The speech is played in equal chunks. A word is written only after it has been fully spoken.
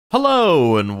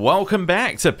Hello and welcome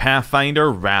back to Pathfinder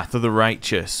Wrath of the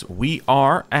Righteous. We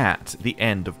are at the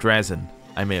end of Drezen.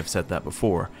 I may have said that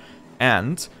before.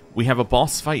 And we have a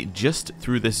boss fight just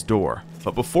through this door.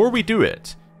 But before we do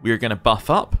it, we are going to buff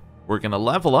up, we're going to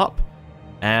level up,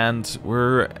 and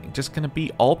we're just going to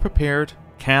be all prepared,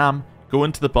 calm, go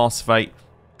into the boss fight,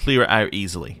 clear it out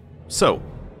easily. So,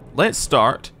 let's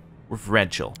start with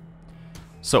Regil.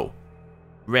 So,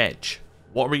 Reg.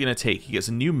 What are we going to take? He gets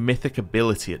a new mythic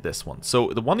ability at this one.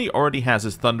 So the one he already has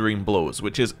is Thundering Blows,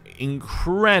 which is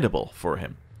incredible for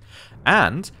him.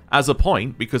 And, as a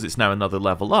point, because it's now another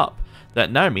level up,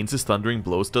 that now means his Thundering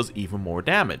Blows does even more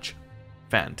damage.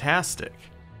 Fantastic.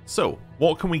 So,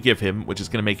 what can we give him which is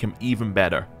going to make him even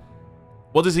better?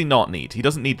 What does he not need? He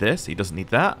doesn't need this, he doesn't need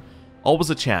that. Always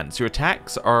a chance. Your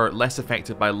attacks are less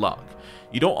affected by luck.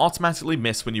 You don't automatically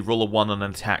miss when you roll a 1 on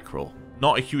an attack roll.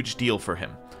 Not a huge deal for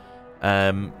him.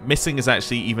 Missing is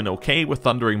actually even okay with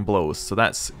Thundering Blows, so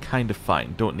that's kind of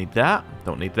fine. Don't need that,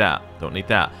 don't need that, don't need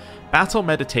that. Battle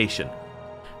Meditation.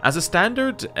 As a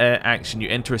standard action, you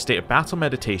enter a state of battle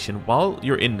meditation. While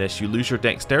you're in this, you lose your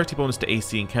dexterity bonus to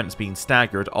AC and counts being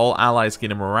staggered. All allies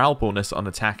gain a morale bonus on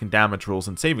attack and damage rolls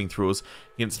and saving throws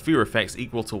against fear effects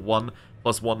equal to 1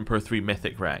 + 1 per 3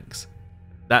 mythic ranks.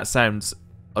 That sounds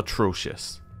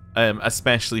atrocious,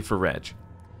 especially for Reg.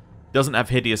 Doesn't have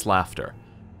Hideous Laughter.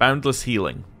 Boundless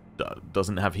Healing.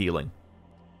 Doesn't have healing.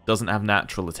 Doesn't have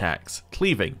natural attacks.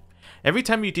 Cleaving. Every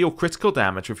time you deal critical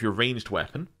damage with your ranged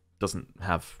weapon. Doesn't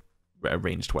have a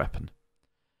ranged weapon.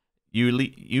 You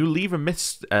leave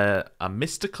a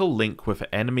mystical link with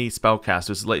enemy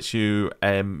spellcasters that lets you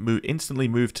instantly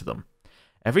move to them.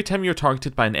 Every time you're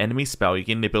targeted by an enemy spell, you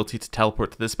gain the ability to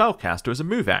teleport to the spellcaster as a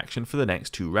move action for the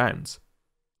next 2 rounds.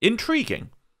 Intriguing.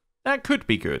 That could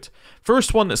be good.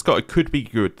 First one that's got a could be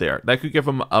good there. That could give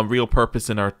him a real purpose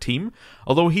in our team.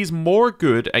 Although he's more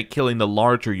good at killing the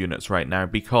larger units right now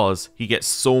because he gets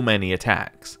so many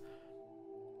attacks.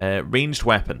 Ranged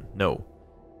weapon, no.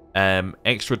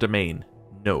 Extra domain,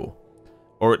 no.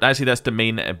 Or actually that's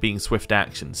domain being swift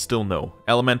action, still no.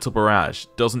 Elemental barrage,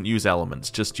 doesn't use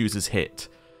elements, just uses hit.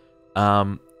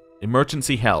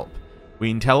 Emergency help.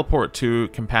 We can teleport to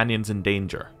companions in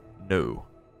danger, no.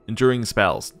 Enduring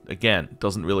spells, again,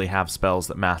 doesn't really have spells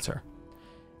that matter.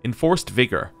 Enforced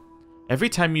Vigor. Every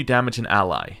time you damage an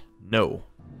ally, no.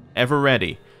 Ever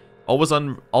ready.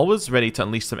 Always ready to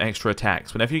unleash some extra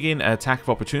attacks. Whenever you gain an attack of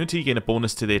opportunity, you gain a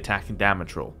bonus to the attack and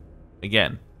damage roll.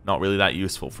 Again, not really that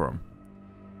useful for him.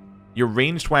 Your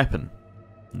ranged weapon.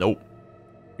 Nope.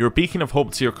 You're a beacon of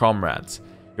hope to your comrades.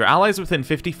 Your allies within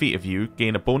 50 feet of you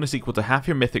gain a bonus equal to half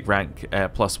your mythic rank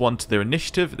 +1 to their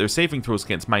initiative, their saving throws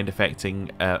against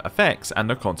mind-affecting effects, and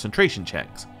their concentration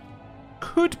checks.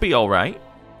 Could be alright.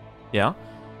 Yeah.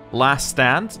 Last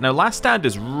Stand. Now, Last Stand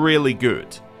is really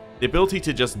good. The ability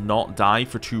to just not die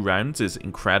for 2 rounds is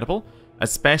incredible,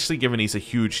 especially given he's a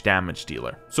huge damage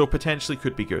dealer. So potentially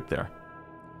could be good there.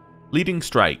 Leading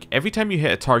Strike. Every time you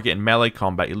hit a target in melee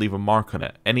combat, you leave a mark on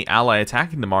it. Any ally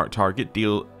attacking the marked target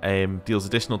deals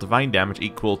additional divine damage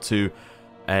equal to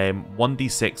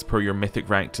 1d6 per your mythic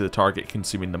rank to the target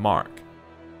consuming the mark.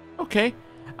 Okay,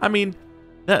 I mean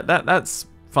that's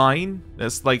fine.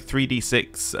 That's like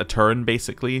 3d6 a turn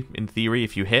basically in theory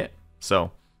if you hit.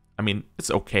 So I mean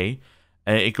it's okay.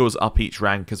 It goes up each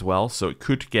rank as well, so it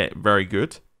could get very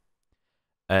good.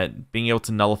 Being able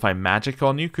to nullify magic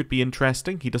on you could be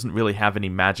interesting. He doesn't really have any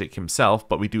magic himself,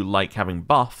 but we do like having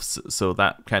buffs, so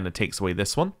that kind of takes away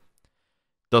this one.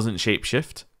 Doesn't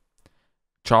shapeshift.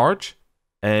 Charge.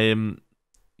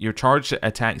 Your charged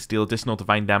attacks deal additional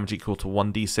divine damage equal to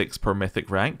 1d6 per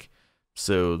mythic rank,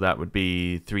 so that would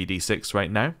be 3d6 right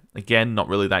now. Again, not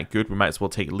really that good. We might as well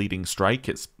take Leading Strike.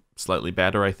 It's slightly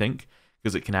better, I think,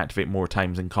 because it can activate more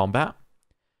times in combat.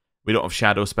 We don't have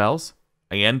shadow spells.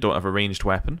 Again, don't have a ranged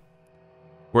weapon.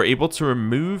 We're able to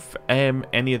remove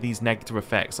any of these negative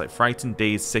effects, like frightened,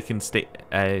 dazed, sickened,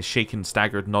 shaken,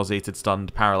 staggered, nauseated,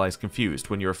 stunned, paralyzed, confused,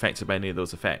 when you're affected by any of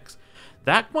those effects.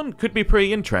 That one could be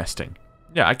pretty interesting.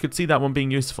 Yeah, I could see that one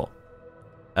being useful.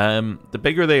 The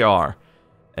bigger they are,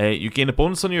 you gain a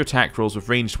bonus on your attack rolls with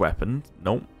ranged weapons.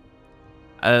 Nope.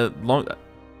 As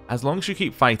long as you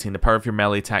keep fighting, the power of your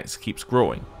melee attacks keeps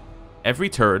growing. Every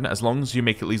turn, as long as you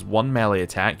make at least 1 melee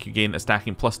attack, you gain a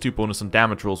stacking +2 bonus on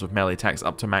damage rolls with melee attacks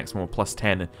up to a maximum of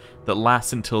 +10 that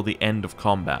lasts until the end of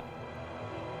combat.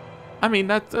 I mean,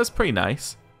 that's pretty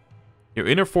nice. Your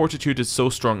inner fortitude is so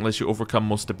strong unless you overcome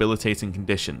most debilitating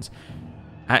conditions.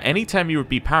 At any time you would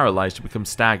be paralyzed, you become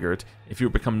staggered. If you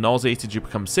become nauseated, you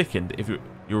become sickened. If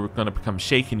you're going to become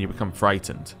shaken, you become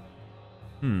frightened.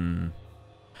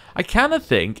 I kind of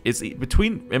think it's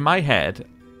between, in my head,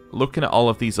 looking at all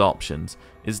of these options,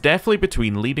 is definitely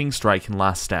between Leading Strike and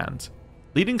Last Stand.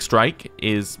 Leading Strike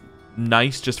is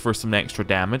nice just for some extra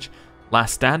damage.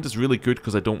 Last Stand is really good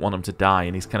because I don't want him to die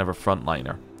and he's kind of a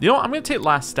frontliner. You know what? I'm going to take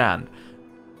Last Stand.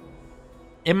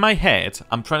 In my head,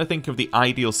 I'm trying to think of the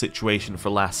ideal situation for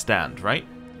Last Stand, right?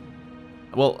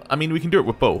 Well, I mean, we can do it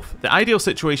with both. The ideal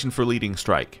situation for Leading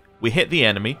Strike. We hit the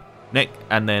enemy,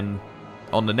 and then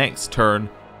on the next turn,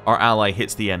 our ally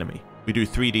hits the enemy. We do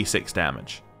 3d6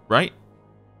 damage, right?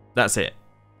 That's it.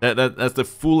 That's the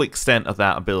full extent of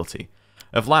that ability.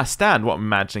 Of Last Stand, what I'm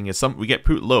imagining is we get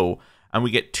put low, and we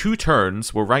get 2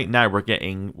 turns, where right now we're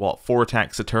getting, what, 4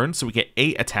 attacks a turn? So we get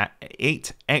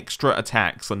 8 extra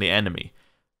attacks on the enemy.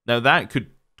 Now that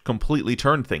could completely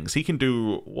turn things. He can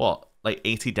do, what, like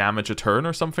 80 damage a turn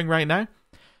or something right now?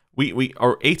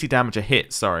 Or 80 damage a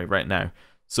hit, sorry, right now.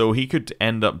 So he could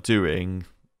end up doing,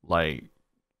 like,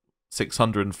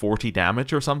 640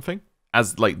 damage or something,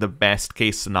 as, like, the best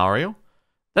case scenario.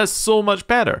 That's so much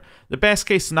better. The best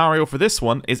case scenario for this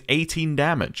one is 18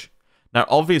 damage. Now,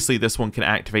 obviously, this one can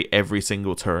activate every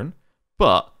single turn,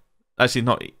 but, actually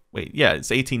not, wait, yeah,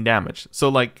 it's 18 damage. So,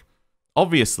 like,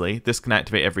 obviously, this can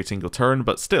activate every single turn,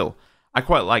 but still, I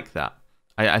quite like that.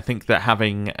 I think that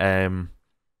having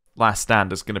Last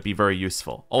Stand is going to be very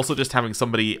useful. Also, just having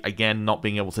somebody, again, not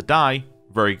being able to die,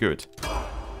 very good.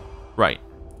 Right.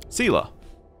 Seela.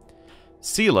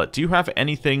 Seela, do you have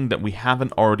anything that we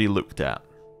haven't already looked at?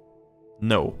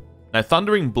 No. Now,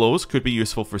 Thundering Blows could be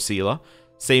useful for Seela.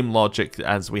 Same logic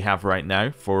as we have right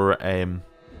now for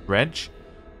Reg.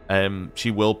 She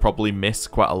will probably miss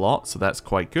quite a lot, so that's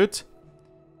quite good.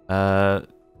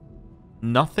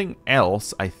 Nothing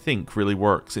else, I think, really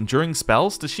works. Enduring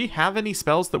spells? Does she have any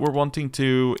spells that we're wanting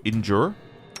to endure?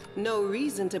 No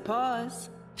reason to pause.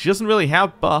 She doesn't really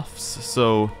have buffs,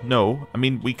 so no. I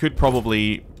mean, we could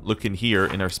probably look in here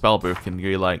in our spellbook and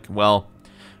be like, well,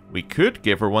 we could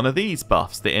give her one of these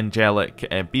buffs, the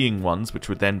angelic being ones, which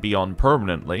would then be on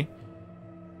permanently,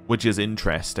 which is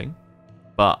interesting.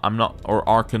 But I'm not... Or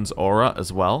Archon's Aura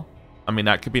as well. I mean,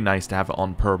 that could be nice to have it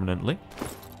on permanently.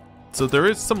 So there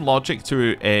is some logic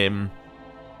to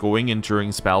going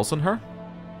enduring spells on her.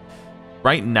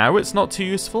 Right now it's not too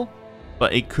useful,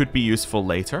 but it could be useful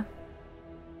later.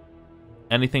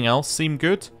 Anything else seem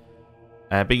good?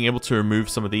 Being able to remove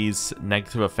some of these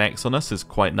negative effects on us is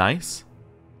quite nice.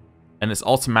 And it's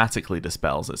automatically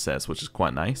dispels, it says, which is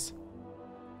quite nice.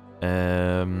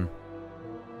 Yeah,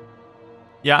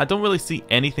 I don't really see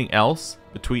anything else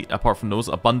apart from those.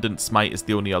 Abundant Smite is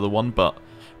the only other one, but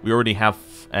we already have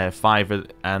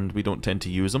 5 and we don't tend to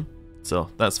use them. So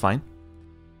that's fine.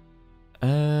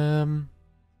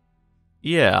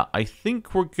 Yeah, I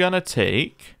think we're gonna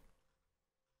take...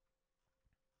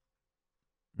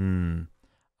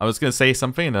 I was gonna say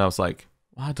something and I was like,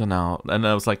 well, I don't know. And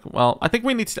I was like, well, I think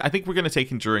we're gonna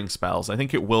take enduring spells. I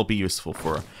think it will be useful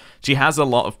for her. She has a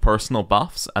lot of personal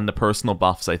buffs, and the personal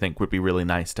buffs I think would be really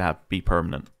nice to have be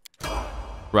permanent.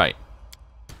 Right.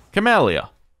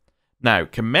 Camellia. Now,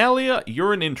 Camellia,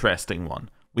 you're an interesting one.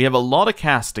 We have a lot of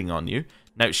casting on you.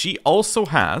 Now, she also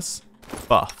has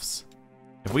buffs.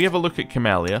 If we have a look at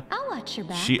Camellia, I'll watch your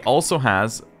back. She also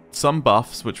has some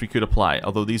buffs which we could apply,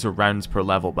 although these are rounds per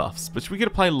level buffs, which we could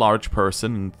apply large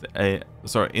person,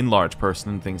 enlarged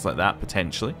person and things like that,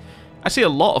 potentially. Actually, a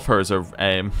lot of hers are,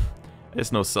 a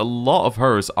lot of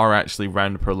hers are actually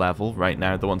round per level right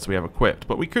now, the ones we have equipped,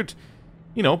 but we could,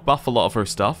 you know, buff a lot of her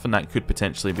stuff, and that could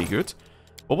potentially be good.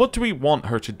 But what do we want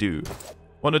her to do?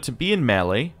 Want her to be in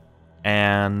melee,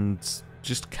 and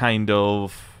just kind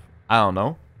of, I don't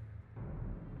know.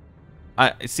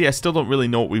 I still don't really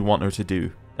know what we want her to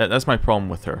do. That's my problem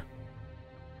with her.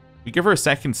 We give her a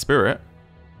second spirit,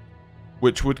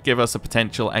 which would give us a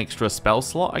potential extra spell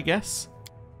slot, I guess.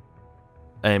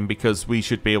 Because we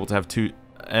should be able to have 2...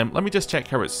 let me just check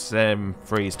how it's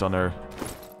phrased on our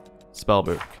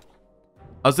spellbook.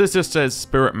 As this just says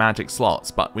spirit magic slots,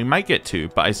 but we might get 2,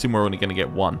 but I assume we're only going to get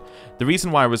 1. The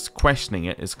reason why I was questioning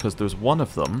it is because there's one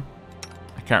of them.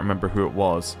 I can't remember who it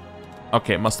was.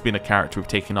 Okay, it must have been a character we've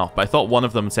taken off, but I thought one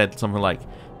of them said something like,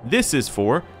 this is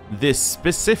for this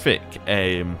specific,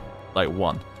 like,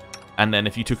 one. And then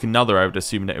if you took another, I would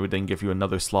assume that it would then give you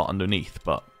another slot underneath,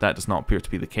 but that does not appear to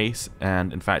be the case,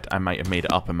 and in fact, I might have made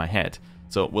it up in my head.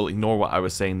 So we'll ignore what I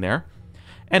was saying there.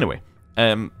 Anyway,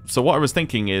 so what I was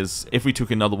thinking is, if we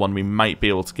took another one, we might be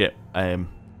able to get an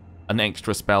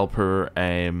extra spell per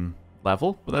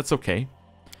level, but that's okay.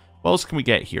 What else can we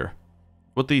get here?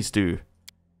 What do these do?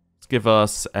 Give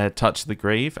us Touch the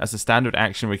Grave. As a standard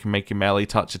action, we can make a melee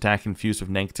touch attack infused with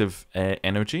negative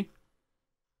energy.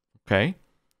 Okay.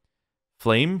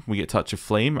 Flame, we get touch of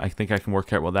flame. I think I can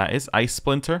work out what that is. Ice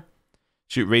splinter.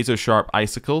 Shoot razor sharp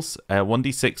icicles.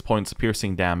 1d6 points of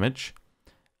piercing damage.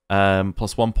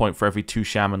 Plus 1 point for every 2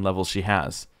 shaman levels she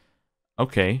has.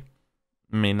 Okay.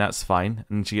 I mean, that's fine.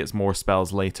 And she gets more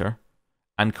spells later.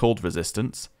 And cold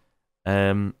resistance.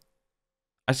 Actually,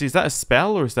 is that a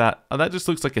spell or is that... Oh, that just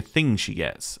looks like a thing she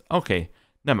gets. Okay.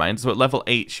 Never mind. So at level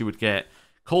 8, she would get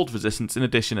cold resistance. In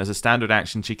addition, as a standard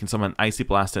action, she can summon Icy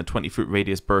Blast in a 20-foot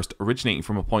radius burst originating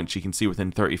from a point she can see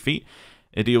within 30 feet.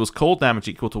 It deals cold damage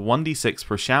equal to 1d6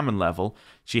 per shaman level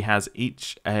she has to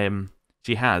each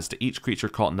creature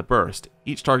caught in the burst.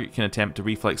 Each target can attempt a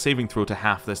reflex saving throw to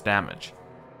half this damage.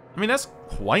 I mean, that's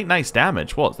quite nice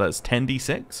damage. What? That's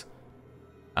 10d6?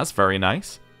 That's very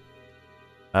nice.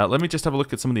 Let me just have a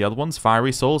look at some of the other ones.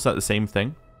 Fiery Soul, is that the same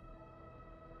thing?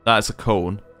 That's a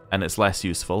cone, and it's less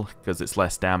useful because it's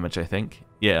less damage, I think.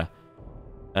 Yeah.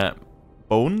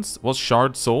 Bones? What's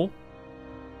Shard Soul?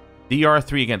 DR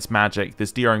 3 against magic.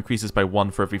 This DR increases by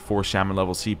 1 for every 4 shaman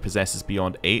levels she possesses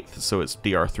beyond 8th, so it's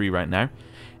DR 3 right now.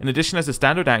 In addition, as a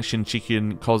standard action, she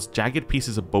can cause jagged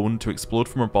pieces of bone to explode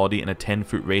from her body in a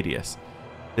 10-foot radius.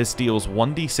 This deals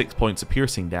 1d6 points of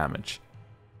piercing damage.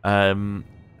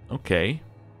 Okay.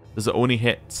 Does it only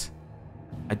hit...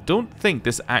 I don't think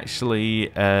this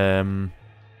actually...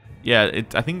 Yeah,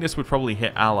 I think this would probably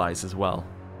hit allies as well.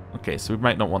 Okay, so we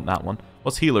might not want that one.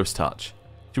 What's Healer's Touch?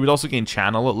 She would also gain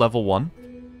Channel at level 1,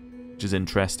 which is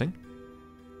interesting.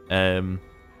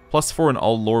 Plus 4 in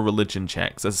all lore religion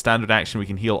checks. As a standard action, we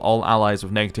can heal all allies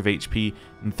with negative HP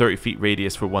in 30 feet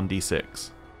radius for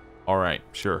 1d6. Alright,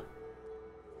 sure.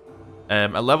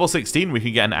 At level 16, we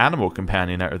can get an animal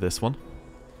companion out of this one.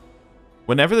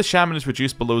 Whenever the shaman is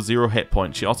reduced below 0 hit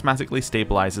points, she automatically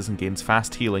stabilizes and gains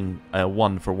fast healing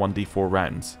 1 for 1d4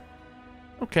 rounds.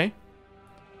 Okay.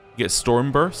 You get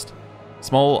Storm Burst.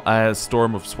 Small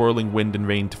storm of swirling wind and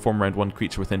rain to form around one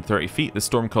creature within 30 feet. The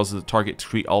storm causes the target to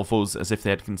treat all foes as if they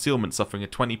had concealment, suffering a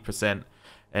 20%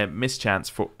 mischance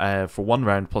for 1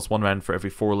 round, plus 1 round for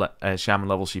every 4 shaman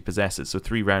levels she possesses. So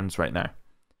 3 rounds right now.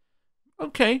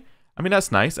 Okay. I mean,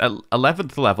 that's nice. At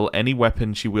 11th level, any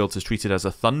weapon she wields is treated as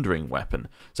a thundering weapon.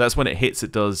 So that's when it hits,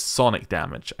 it does sonic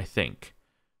damage, I think.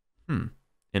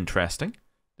 Interesting.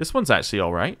 This one's actually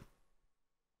alright.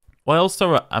 Well,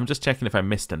 also, I'm just checking if I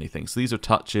missed anything. So these are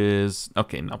touches.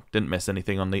 Okay, no, didn't miss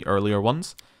anything on the earlier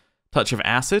ones. Touch of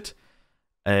Acid.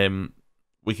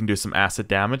 We can do some acid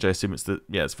damage. I assume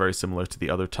it's very similar to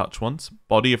the other touch ones.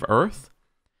 Body of Earth.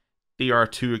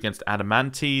 DR2 against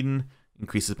Adamantine.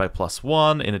 Increases by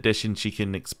 +1. In addition, she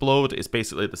can explode. It's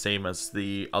basically the same as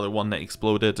the other one that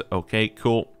exploded. Okay,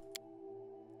 cool.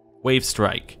 Wave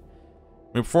Strike.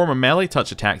 We perform a melee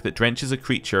touch attack that drenches a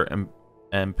creature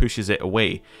and pushes it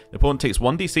away. The opponent takes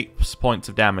 1d6 points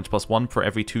of damage plus 1 for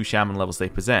every 2 shaman levels they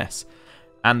possess.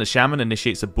 And the shaman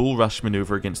initiates a bull rush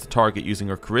maneuver against the target using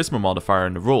her charisma modifier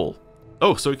in the roll.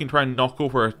 Oh, so we can try and knock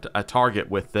over a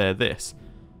target with this.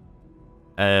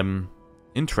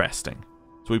 Interesting.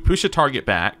 So we push a target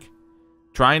back,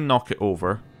 try and knock it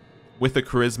over with a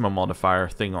charisma modifier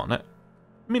thing on it.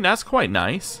 I mean, that's quite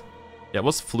nice. Yeah,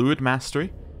 what's Fluid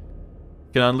Mastery?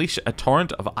 Can unleash a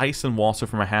torrent of ice and water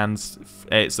from her hands.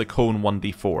 It's a cone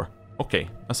 1d4. Okay,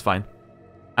 that's fine.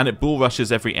 And it bull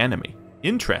rushes every enemy.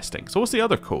 Interesting. So what's the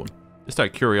other cone? Just out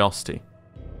of curiosity.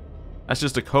 That's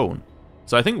just a cone.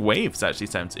 So I think waves actually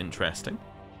sounds interesting.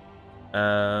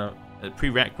 A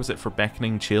prerequisite for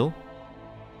Beckoning Chill.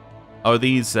 Are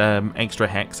these extra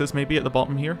hexes maybe at the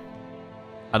bottom here?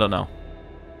 I don't know.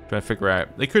 Trying to figure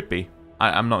out. They could be.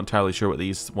 I'm not entirely sure what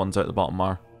these ones at the bottom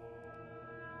are.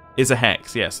 Is a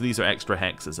hex, yeah, so these are extra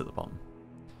hexes at the bottom.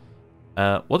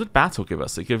 What did battle give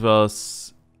us? It gave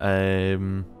us... I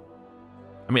mean,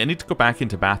 I need to go back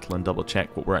into battle and double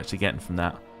check what we're actually getting from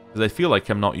that. Because I feel like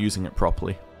I'm not using it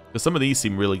properly. Because some of these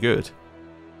seem really good.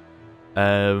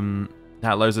 That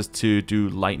allows us to do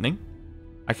lightning.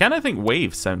 I kind of think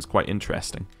wave sounds quite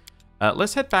interesting.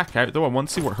 Let's head back out, though. I want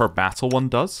to see what her battle one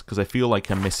does, because I feel like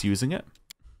I'm misusing it.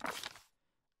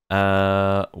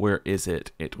 Where is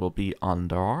it? It will be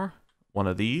under one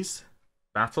of these.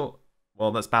 Battle.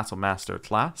 Well, that's Battle Master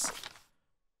class.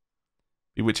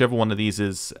 Whichever one of these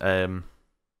is. We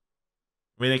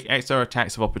make extra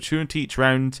attacks of opportunity each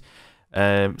round.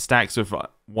 Stacks of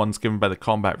ones given by the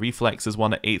combat reflexes.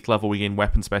 One at 8th level, we gain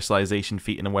weapon specialization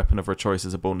feat, and a weapon of our choice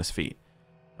as a bonus feat.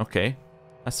 Okay,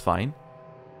 that's fine.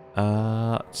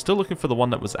 Still looking for the one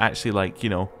that was actually like, you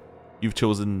know, you've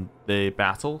chosen the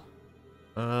battle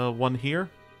one here.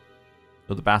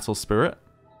 Or the battle spirit.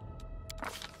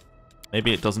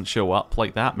 Maybe it doesn't show up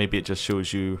like that. Maybe it just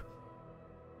shows you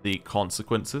the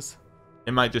consequences.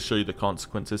 It might just show you the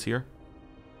consequences here.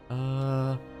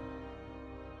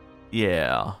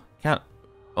 Yeah. Can't...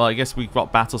 Well, I guess we've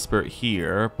got Battle Spirit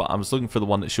here, but I was looking for the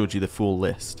one that showed you the full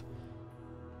list.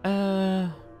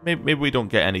 Maybe we don't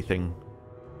get anything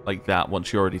like that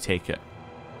once you already take it.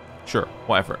 Sure,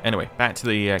 whatever. Anyway, back to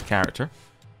the character.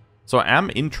 So I am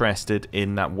interested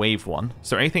in that wave one. Is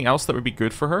there anything else that would be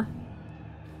good for her?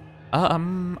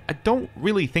 I don't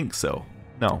really think so.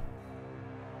 No.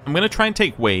 I'm going to try and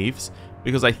take waves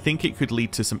because I think it could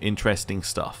lead to some interesting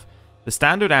stuff. The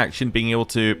standard action, being able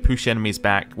to push enemies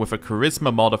back with a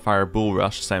charisma modifier bull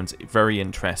rush, sounds very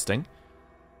interesting.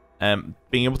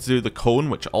 Being able to do the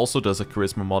cone, which also does a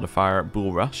charisma modifier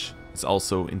bull rush, is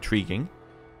also intriguing.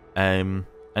 And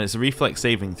it's a reflex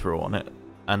saving throw on it.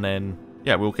 And then,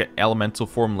 yeah, we'll get elemental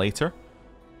form later.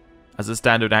 As a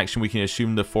standard action, we can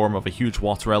assume the form of a huge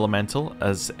water elemental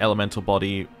as elemental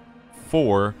body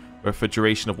 4 with a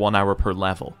duration of 1 hour per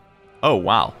level. Oh,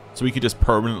 wow. So we could just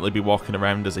permanently be walking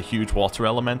around as a huge water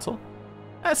elemental?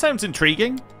 That sounds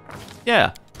intriguing.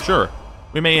 Yeah, sure.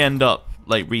 We may end up,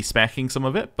 like, respecking some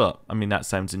of it, but, I mean, that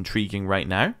sounds intriguing right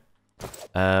now.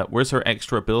 Where's her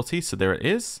extra ability? So there it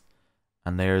is.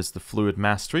 And there's the Fluid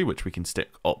Mastery, which we can stick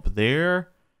up there.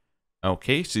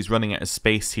 Okay, she's running out of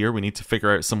space here. We need to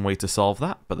figure out some way to solve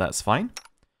that, but that's fine.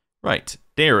 Right,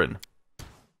 Darren.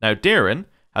 Now, Darren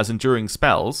has Enduring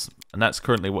Spells, and that's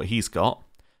currently what he's got.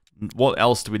 What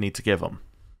else do we need to give him?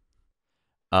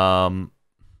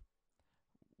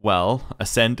 Well,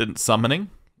 Ascendant Summoning.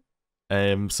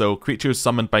 So creatures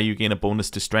summoned by you gain a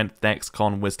bonus to Strength, Dex,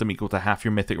 Con, Wisdom equal to half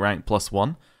your Mythic rank plus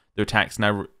 1. Their attacks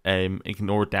now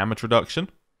ignore damage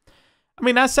reduction. I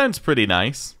mean, that sounds pretty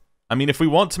nice. I mean, if we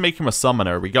want to make him a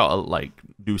summoner, we gotta, like,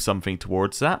 do something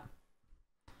towards that.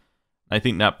 I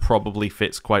think that probably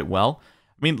fits quite well.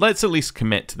 I mean, let's at least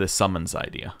commit to this summons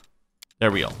idea.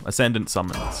 There we go. Ascendant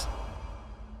Summons.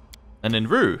 And then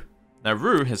Rue. Now,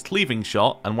 Rue has Cleaving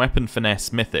Shot and Weapon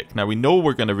Finesse Mythic. Now, we know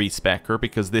we're going to respec her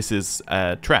because this is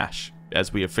trash,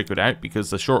 as we have figured out,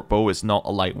 because the short bow is not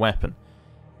a light weapon.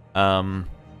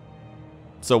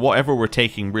 So whatever we're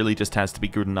taking really just has to be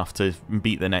good enough to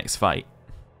beat the next fight.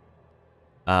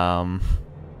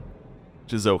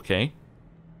 Which is okay.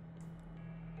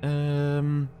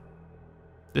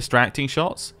 Distracting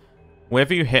Shots.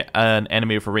 Whenever you hit an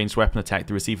enemy with a ranged weapon attack,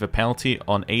 they receive a penalty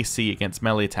on AC against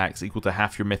melee attacks equal to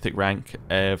half your mythic rank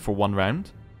for 1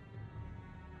 round.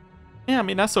 Yeah, I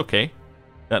mean, that's okay.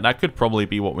 That could probably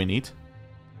be what we need.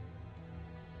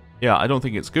 Yeah, I don't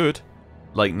think it's good,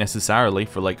 like, necessarily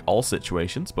for, like, all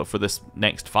situations, but for this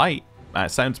next fight,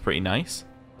 that sounds pretty nice.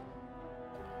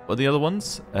 What are the other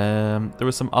ones? There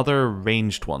were some other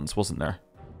ranged ones, wasn't there?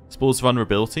 Exposed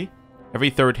Vulnerability. Every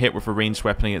third hit with a ranged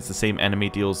weapon against the same enemy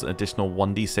deals an additional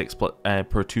 1d6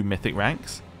 per 2 mythic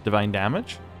ranks. Divine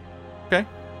damage. Okay.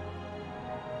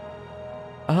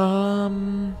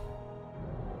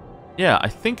 Yeah, I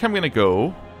think I'm going to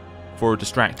go for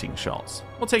Distracting Shots.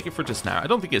 We'll take it for just now. I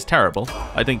don't think it's terrible.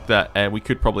 I think that we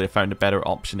could probably have found a better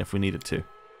option if we needed to.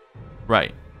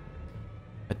 Right.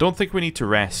 I don't think we need to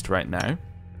rest right now.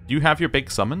 Do you have your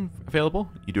big summon available?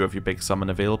 You do have your big summon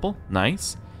available.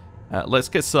 Nice. Let's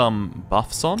get some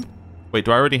buffs on. Wait,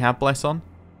 do I already have Bless on?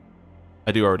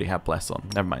 I do already have Bless on.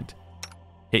 Never mind.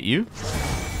 Hit you.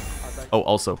 Oh,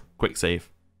 also, quick save.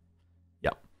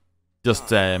 Yep. Just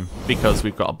because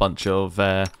we've got a bunch of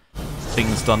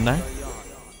things done now.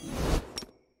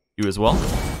 You as well.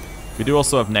 We do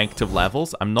also have negative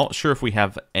levels. I'm not sure if we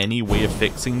have any way of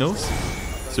fixing those.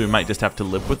 So we might just have to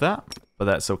live with that. But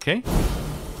that's okay.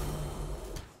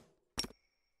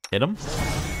 Hit him.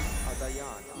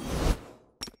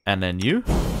 And then you.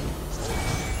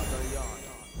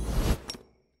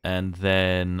 And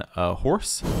then a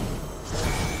horse.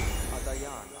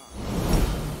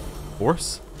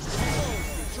 Horse.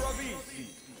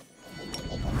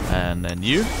 And then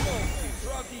you.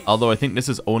 Although I think this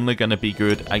is only going to be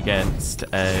good against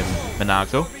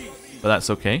Minago. But that's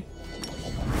okay.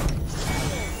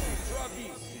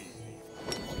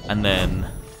 And then...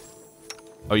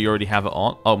 Oh, you already have it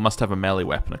on? Oh, must have a melee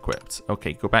weapon equipped.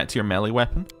 Okay, go back to your melee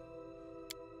weapon.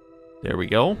 There we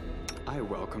go. I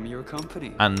welcome your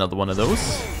company. And another one of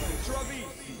those.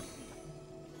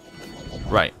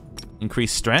 Right.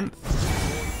 Increase strength.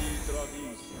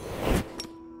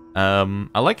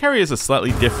 I like how he has a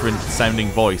slightly different sounding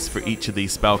voice for each of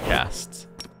these spellcasts.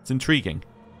 It's intriguing.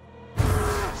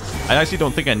 I actually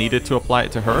don't think I needed to apply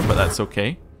it to her, but that's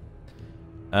okay.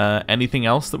 Anything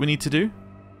else that we need to do?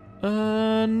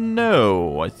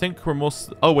 No. I think we're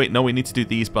most... Oh, wait, no, we need to do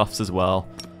these buffs as well.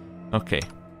 Okay.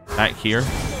 Back here.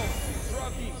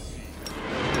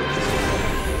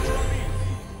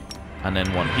 And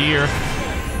then one here.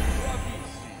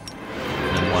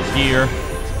 And then one here.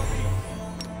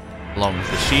 Along with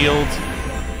the shield.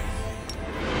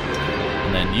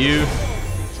 And then you.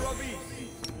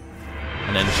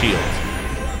 And then shield.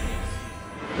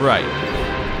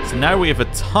 Right. So now we have a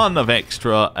ton of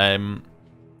extra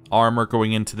armor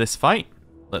going into this fight.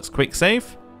 Let's quick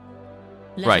save.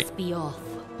 Right. Let us be off.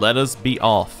 Let us be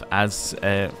off, as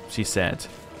she said.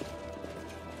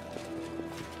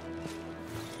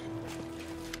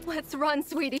 Let's run,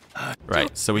 sweetie.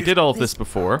 Right, so we did all of this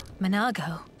before.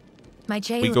 Monago. My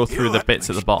jailer. We go through the bits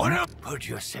at the bottom. Put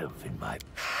yourself in my...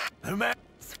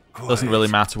 Doesn't really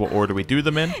matter what order we do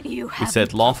them in. We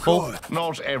said lawful.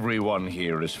 Not everyone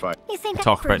here is fine. You think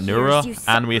Talk about Nura,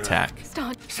 and we attack.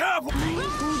 I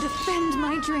will defend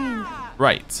my dream.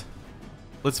 Right.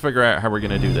 Let's figure out how we're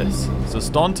going to do this. So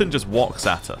Staunton just walks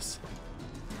at us.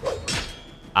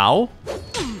 Ow.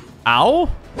 Ow?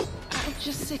 I'll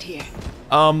just sit here.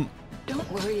 Don't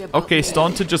worry about Okay, me.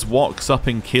 Staunton just walks up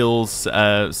and kills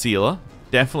Seela.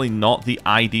 Definitely not the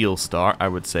ideal start, I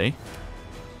would say.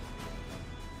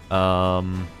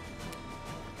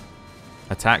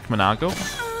 Attack Monago.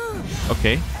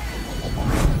 Okay.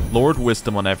 Lord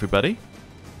Wisdom on everybody.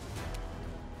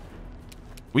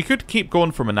 We could keep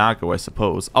going for Monago, I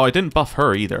suppose. Oh, I didn't buff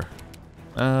her either.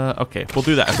 Okay, we'll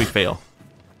do that if we fail.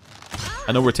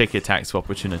 I know we're taking attacks of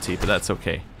opportunity, but that's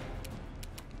okay.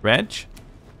 Reg?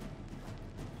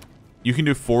 You can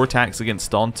do 4 attacks against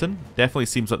Staunton. Definitely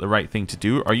seems like the right thing to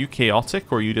do. Are you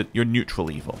chaotic or are you're neutral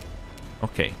evil?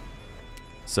 Okay.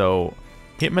 So,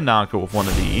 hit Monago with one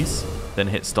of these, then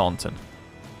hit Staunton.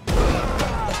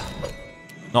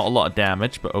 Not a lot of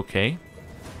damage, but okay.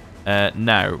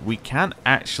 Now, we can't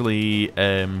actually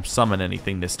summon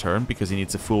anything this turn because he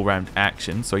needs a full round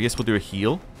action. So I guess we'll do a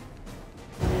heal.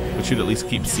 Which should at least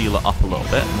keep Seela up a little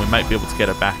bit. And we might be able to get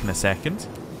her back in a second.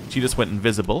 She just went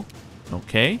invisible.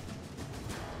 Okay.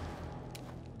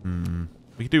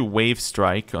 We could do Wave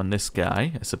Strike on this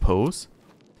guy, I suppose.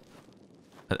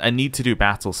 I need to do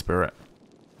Battle Spirit.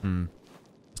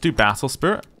 Let's do Battle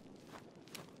Spirit.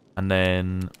 And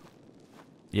then...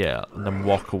 yeah, and then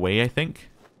walk away, I think.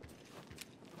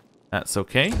 That's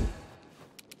okay.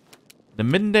 The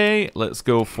midday, let's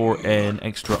go for an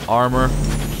extra armor,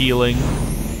 healing,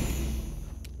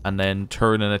 and then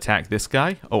turn and attack this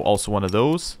guy. Oh, also one of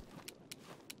those.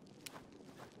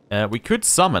 We could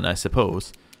summon, I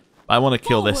suppose. I want to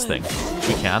kill this thing.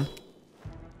 We can.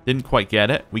 Didn't quite get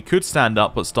it. We could stand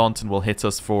up, but Staunton will hit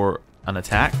us for an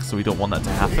attack, so we don't want that to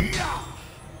happen.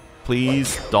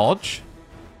 Please dodge.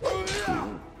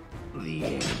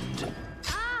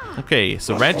 Okay,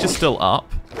 so Reg is still up.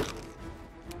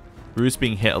 Rue's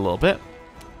being hit a little bit.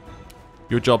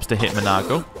 Your job's to hit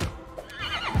Monago.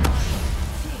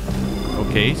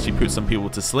 Okay, she put some people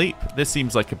to sleep. This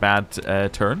seems like a bad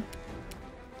turn.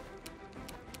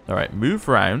 Alright, move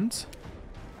round.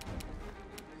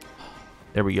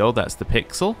 There we go, that's the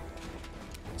pixel.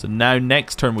 So now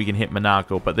next turn we can hit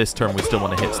Monago, but this turn we still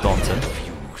want to hit Staunton.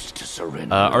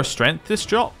 Our strength is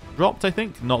dropped, I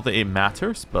think. Not that it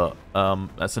matters, but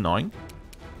that's annoying.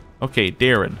 Okay,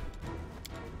 Darren.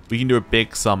 We can do a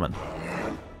big summon.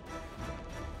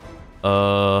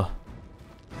 Let's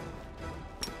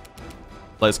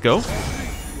go.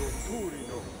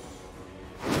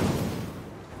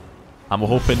 I'm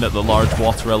hoping that the large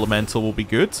water elemental will be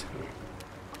good.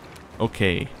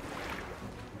 Okay.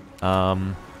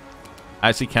 I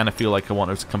actually kind of feel like I want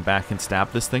her to come back and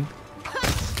stab this thing.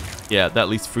 Yeah, that at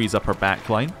least frees up her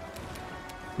backline.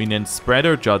 We then spread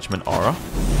our Judgment Aura.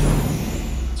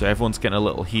 So everyone's getting a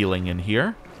little healing in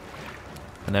here.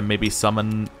 And then maybe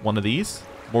summon one of these.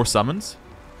 More summons.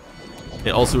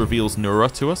 It also reveals Nura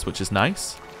to us, which is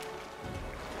nice.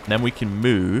 And then we can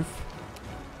move.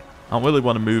 I don't really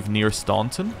want to move near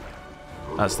Staunton.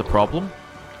 That's the problem.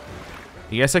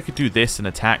 I guess I could do this and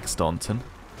attack Staunton.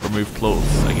 Or move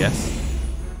close, I guess.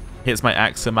 Hits my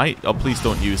Axomite. Oh, please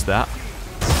don't use that.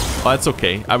 Oh, that's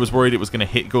okay. I was worried it was going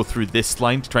to go through this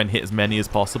line to try and hit as many as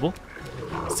possible.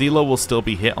 Seela will still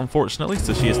be hit, unfortunately,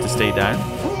 so she has to stay down.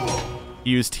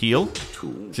 Used heal.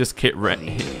 Just crit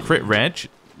reg.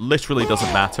 Literally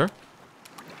doesn't matter.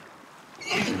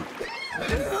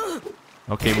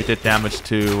 Okay, we did damage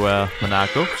to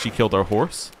Monaco. She killed our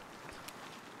horse.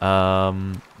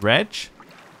 Reg?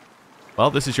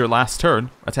 Well, this is your last turn.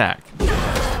 Attack.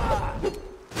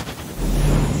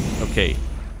 Okay.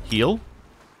 Heal.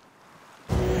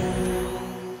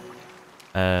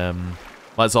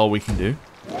 That's all we can do.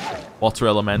 Water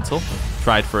Elemental.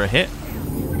 Tried for a hit.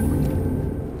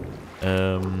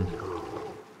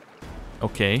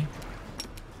 Okay.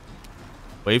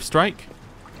 Wave Strike.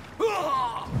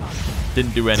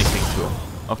 Didn't do anything to him.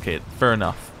 Okay, fair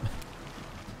enough.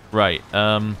 Right.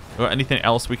 Anything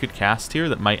else we could cast here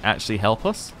that might actually help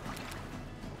us?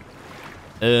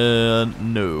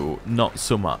 No, not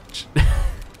so much.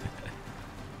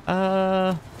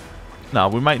 No,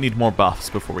 we might need more buffs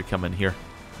before we come in here.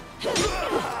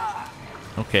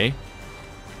 Okay.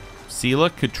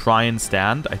 Seela could try and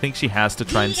stand. I think she has to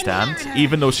try and stand.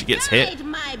 Even though she gets hit,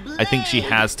 I think she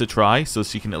has to try so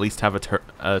she can at least have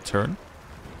a turn.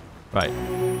 Right.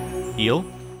 Heal.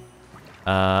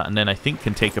 And then I think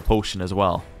can take a potion as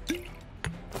well.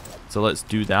 So let's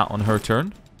do that on her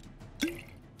turn.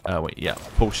 Wait, yeah.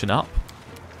 Potion up.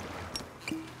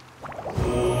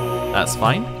 That's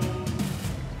fine.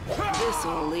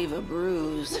 This'll leave a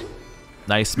bruise.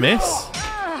 Nice miss.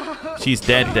 She's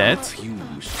dead.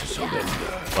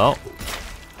 Well,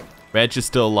 Reg is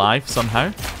still alive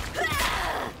somehow.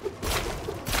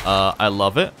 I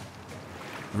love it.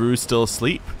 Rue's still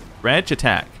asleep. Reg,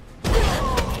 attack.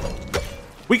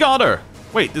 We got her!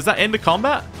 Wait, does that end the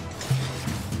combat?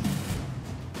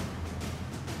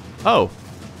 Oh.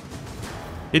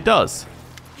 It does.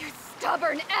 You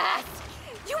stubborn ass!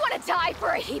 You want to die for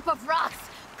a heap of rocks?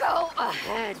 Go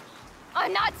ahead.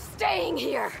 I'm not staying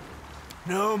here.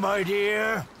 No, my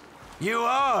dear. You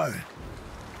are.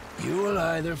 You will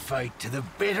either fight to the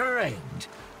bitter end,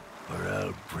 or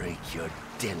I'll break your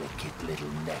delicate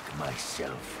little neck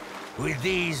myself with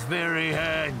these very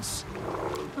hands.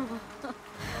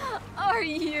 Are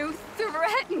you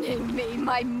threatening me,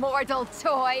 my mortal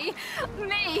toy?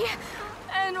 Me?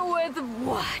 And with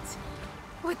what?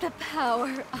 With the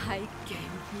power I gave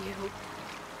you.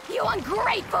 You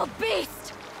ungrateful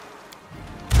beast!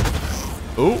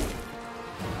 Oh.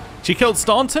 She killed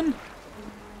Staunton?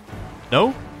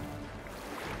 No?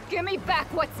 Give me back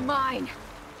what's mine.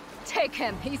 Take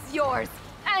him, he's yours.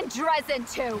 And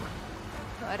Drezen too.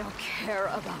 I don't care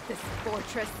about this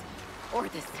fortress or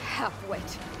this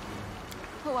half-wit.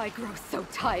 Oh, I grow so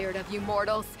tired of you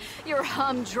mortals. Your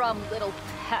humdrum little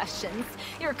passions.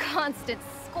 Your constant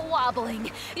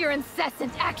squabbling. Your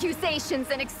incessant accusations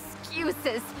and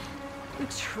excuses. You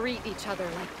treat each other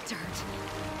like dirt.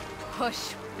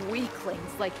 Push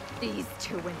weaklings like these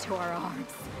two into our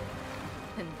arms.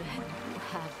 And then you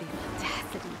have the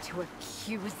audacity to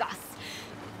accuse us.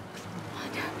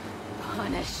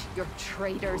 Punish your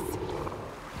traitors. I've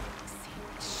seen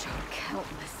this show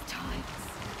countless times.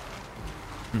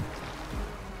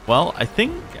 Well, I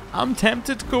think I'm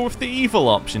tempted to go with the evil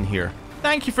option here.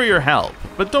 Thank you for your help,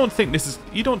 but you don't think this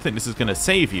is gonna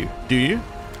save you, do you?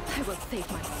 I will save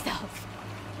myself.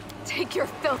 Take your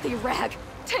filthy rag.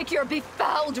 Take your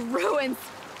befouled ruins.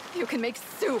 You can make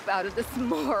soup out of this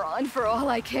moron for all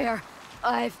I care.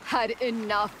 I've had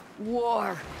enough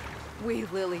war. We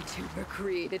Lily two were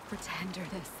created for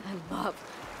tenderness and love.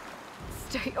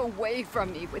 Stay away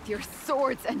from me with your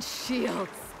swords and shields.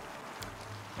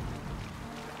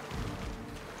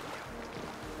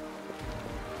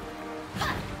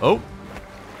 Oh.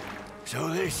 So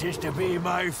this is to be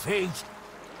my fate.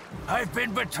 I've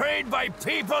been betrayed by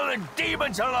people and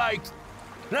demons alike.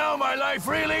 Now my life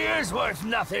really is worth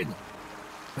nothing.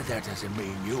 But that doesn't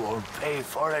mean you won't pay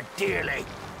for it dearly.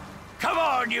 Come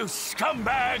on, you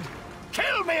scumbag!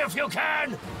 Kill me if you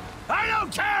can! I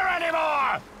don't care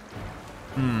anymore!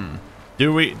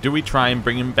 Do we try and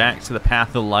bring him back to the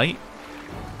path of light?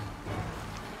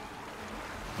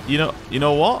 You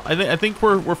know what? I think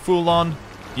we're full on.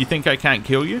 You think I can't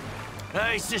kill you?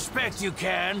 I suspect you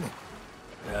can.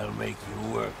 I'll make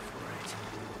you work for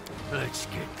it. Let's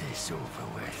get this over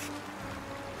with.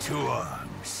 To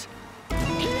arms.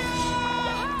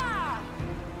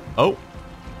 Oh.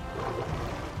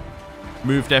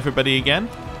 Moved everybody again.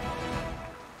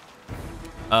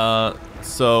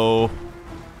 So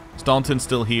Staunton's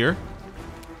still here.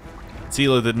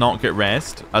 Seela did not get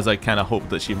rest, as I kind of hoped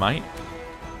that she might.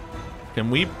 Can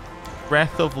we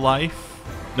Breath of Life?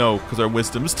 No, because our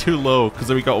wisdom's too low, because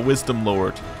we got a wisdom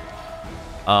lowered.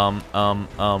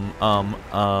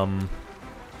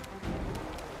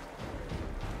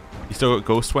 You still got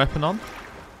Ghost Weapon on?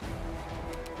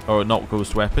 Or not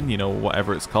Ghost Weapon, you know,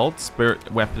 whatever it's called.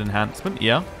 Spirit Weapon Enhancement,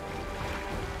 yeah.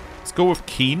 Let's go with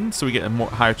Keen, so we get a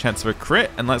higher chance of a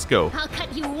crit, and let's go. I'll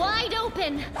cut you wide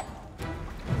open.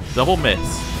 Double miss.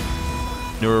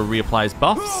 Nura reapplies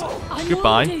buffs.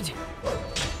 Goodbye.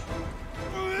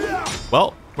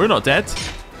 Well, we're not dead.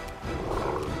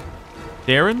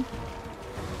 Darren,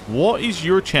 what is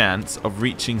your chance of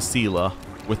reaching Seela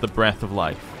with the Breath of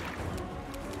Life?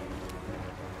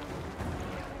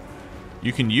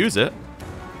 You can use it.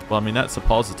 Well, I mean, that's a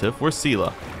positive. Where's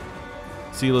Seela?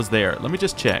 Seela's there. Let me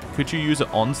just check. Could you use it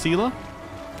on Seela?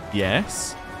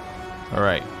 Yes.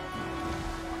 Alright.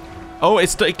 Oh,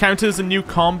 it counted as a new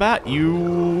combat?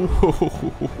 You...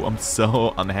 I'm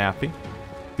so unhappy.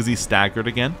 Because he's staggered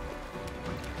again.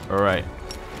 Alright.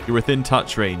 You're within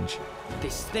touch range.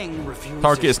 This thing refuses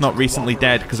Target is not to recently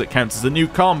cooperate. dead because it counts as a new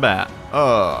combat.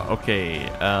 Oh, okay.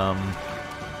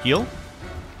 Heal?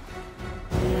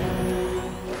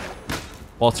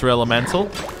 Water Elemental.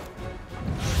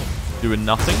 Doing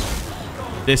nothing.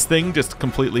 This thing just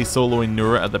completely soloing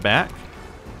Nura at the back.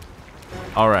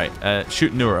 Alright,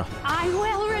 shoot Nura. I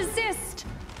will resist.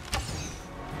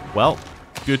 Well,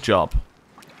 good job.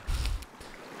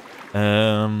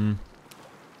 I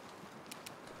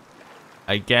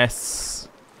guess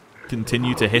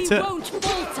continue to hit it.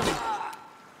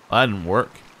 That didn't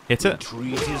work. Hit it.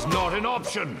 Retreat is not an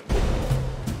option.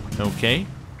 Okay.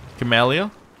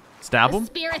 Camellia, stab him.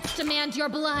 Spirits demand your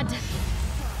blood.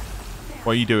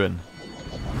 What are you doing?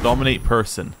 Dominate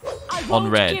person on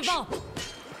Reg.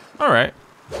 Alright.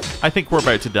 I think we're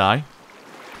about to die.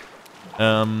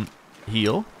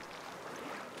 Heal.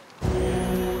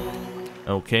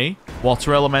 Okay.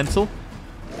 Water Elemental.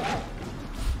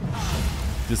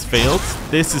 This failed.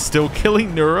 This is still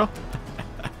killing Nura.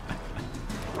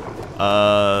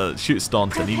 Shoot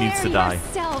Staunton. He needs to die.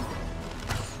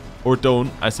 Or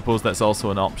don't. I suppose that's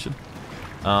also an option.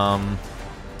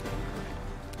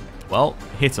 Well,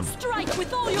 hit him. Strike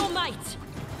with all your might.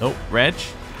 Nope. Reg.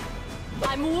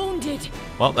 I'm wounded.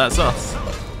 Well, that's us.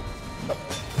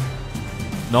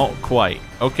 Not quite.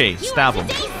 Okay, stab him.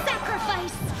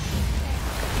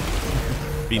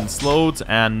 Been slowed,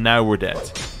 and now we're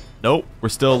dead. Nope, we're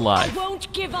still alive. I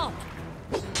won't give up.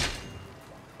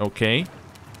 Okay.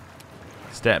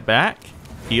 Step back.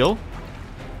 Heal.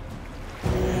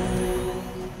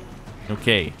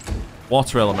 Okay.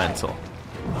 Water Elemental.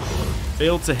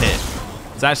 Failed to hit.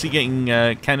 It's actually getting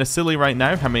kind of silly right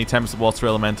now how many times the Water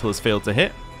Elemental has failed to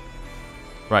hit.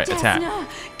 Right, attack.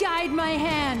 Guide my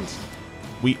hand.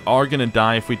 We are going to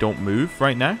die if we don't move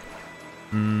right now.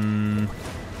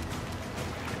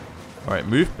 Alright,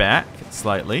 move back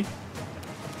slightly.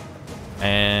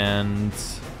 And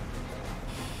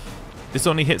this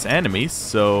only hits enemies,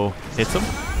 so hit them.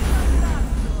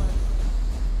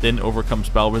 Didn't overcome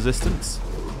spell resistance.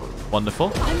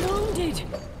 Wonderful. I'm wounded.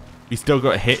 We still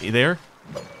got hit there.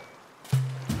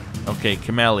 Okay,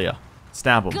 Camellia.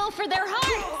 Stab him. Go for their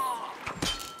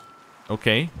hearts.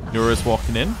 Okay, Nura's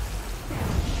walking in.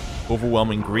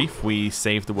 Overwhelming grief. We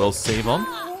saved the will save on.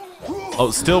 Oh,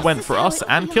 it still went for us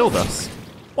and killed us.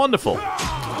 Wonderful.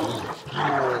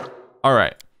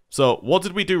 Alright, so what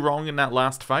did we do wrong in that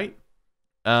last fight?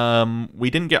 We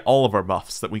didn't get all of our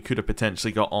buffs that we could have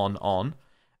potentially got on.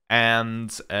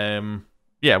 And,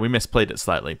 yeah, we misplayed it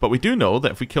slightly. But we do know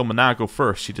that if we kill Monago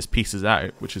first, she just pieces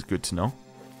out, which is good to know.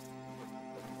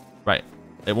 Right,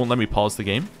 it won't let me pause the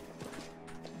game.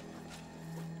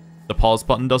 The pause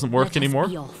button doesn't work anymore.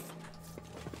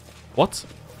 What?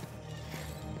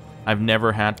 I've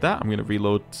never had that. I'm going to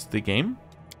reload the game.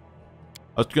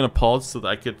 I was going to pause so that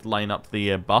I could line up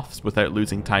the buffs without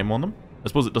losing time on them. I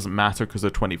suppose it doesn't matter because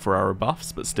they're 24-hour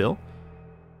buffs, but still.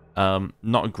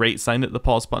 Not a great sign that the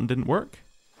pause button didn't work.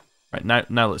 Right,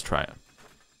 now let's try it.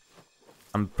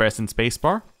 I'm pressing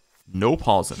spacebar. No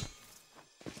pausing.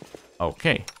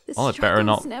 Okay. Well, I better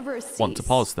not want to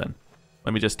pause then.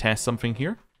 Let me just test something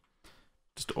here.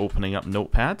 Just opening up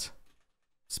Notepad.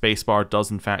 Spacebar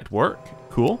does in fact work.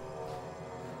 Cool.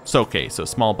 So, okay, so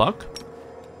small bug.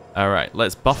 Alright,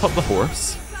 let's buff up the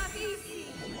horse.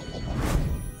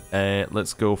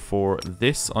 Let's go for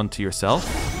this onto yourself.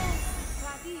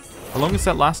 How long does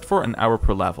that last for? An hour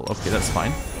per level. Okay, that's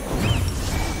fine.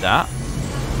 That.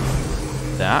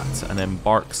 And then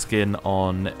bark skin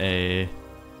on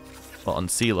on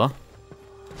Sela.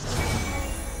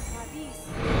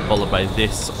 Followed by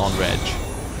this on Reg.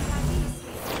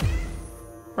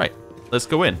 Right, let's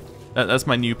go in. That's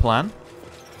my new plan.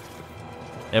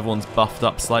 Everyone's buffed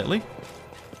up slightly.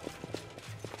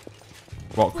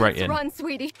 Walk right in. Run,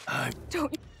 sweetie.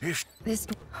 Don't. This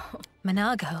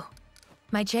Monago,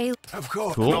 my jail. Of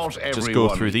course. Cool. Not Just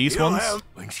go through these ones.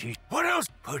 What else?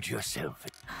 Put yourself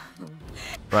in.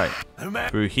 Right.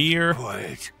 Through here.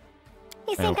 Quiet.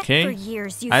 Okay.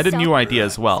 I had a new idea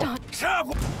as well.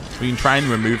 We can try and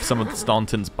remove some of the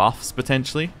Staunton's buffs,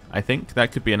 potentially. I think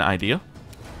that could be an idea.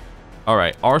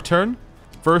 Alright, our turn.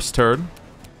 First turn.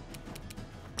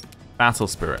 Battle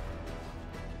Spirit.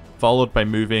 Followed by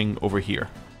moving over here.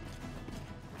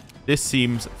 This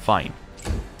seems fine.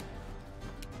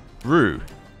 Rue.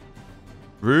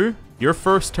 Rue, your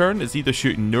first turn is either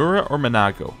shooting Nura or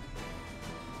Monago.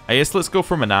 I guess let's go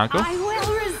for Monago. I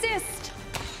will resist.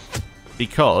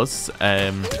 Because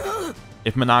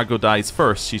if Monago dies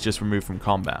first, she's just removed from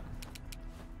combat.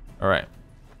 Alright.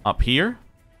 Up here.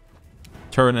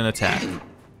 Turn and attack.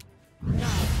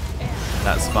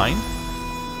 That's fine.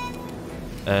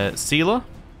 Sealer.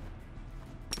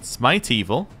 Smite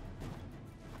Evil.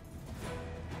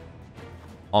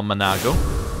 On Manago.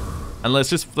 And let's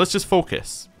just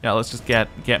focus. Yeah, let's just get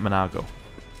Manago.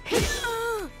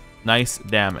 Nice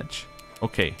damage.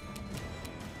 Okay.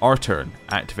 Our turn.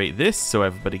 Activate this so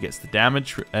everybody gets the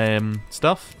damage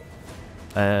stuff.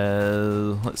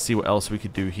 Let's see what else we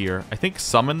could do here. I think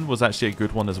Summon was actually a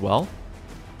good one as well.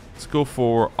 Let's go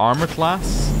for Armor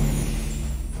Class.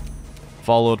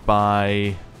 Followed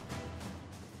by...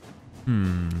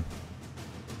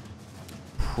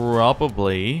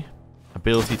 Probably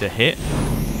Ability to Hit.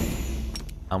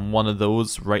 And one of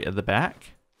those right at the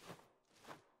back.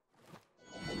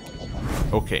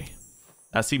 Okay.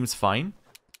 That seems fine.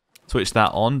 Switch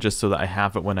that on just so that I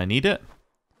have it when I need it.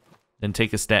 Then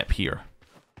take a step here.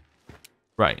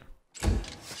 Right.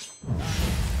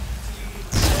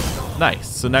 Nice.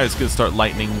 So now it's going to start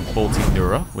lightning bolting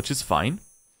Nura, which is fine.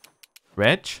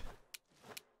 Reg.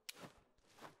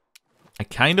 I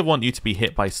kind of want you to be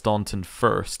hit by Staunton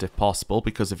first, if possible,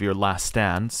 because of your last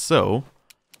stand. So,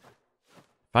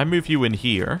 if I move you in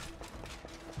here,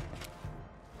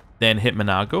 then hit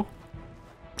Manago.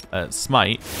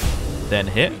 Smite, then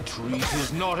hit.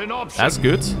 Is not an option. That's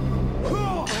good.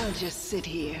 I'll just sit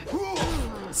here.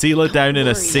 Sealer down in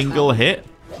a single hit.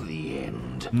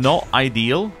 Not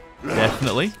ideal,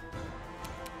 definitely.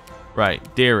 Right,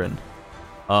 Darren.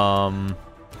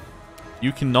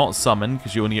 You cannot summon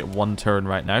because you only get one turn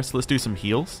right now, so let's do some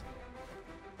heals.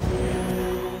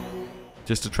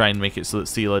 Just to try and make it so that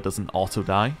Sealer doesn't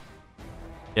auto-die.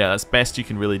 Yeah, that's best you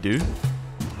can really do.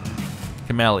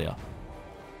 Camellia.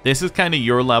 This is kind of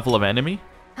your level of enemy.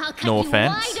 No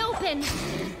offense.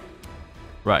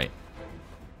 Right.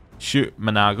 Shoot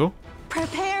Manago.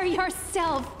 Prepare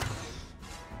yourself.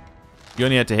 You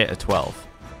only had to hit a 12.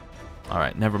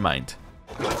 Alright, never mind.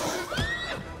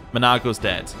 Manago's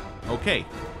dead. Okay.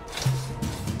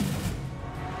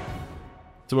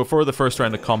 So before the first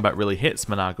round of combat really hits,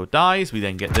 Manago dies. We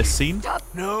then get this scene.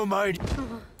 No, my...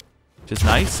 Which is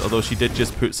nice, although she did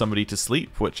just put somebody to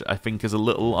sleep, which I think is a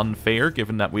little unfair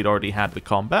given that we'd already had the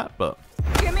combat, but...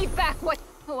 Give me back what...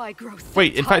 Oh, I grow so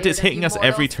wait, in fact, it's tired of hitting you us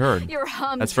every mortals. turn. Your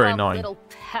That's very humdrum annoying. Little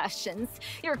passions.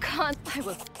 Your I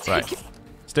will take Right. it.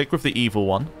 Stick with the evil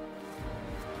one.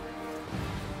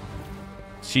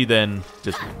 She then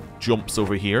just jumps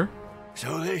over here.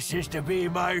 So this is to be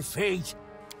my fate.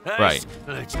 Right.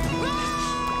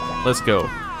 Let's go.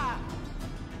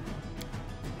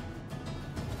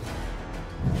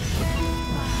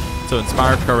 So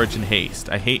inspire courage and haste.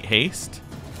 I hate haste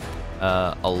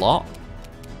a lot.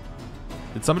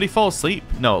 Did somebody fall asleep?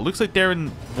 No, it looks like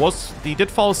Darren was... He did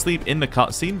fall asleep in the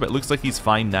cutscene, but it looks like he's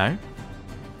fine now.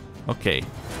 Okay.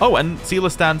 Oh, and Sealer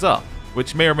stands up,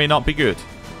 which may or may not be good.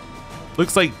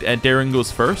 Looks like Darren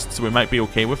goes first, so we might be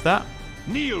okay with that.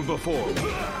 Kneel before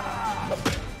me.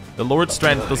 The Lord's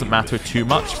strength doesn't matter too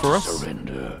much for us.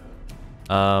 Surrender.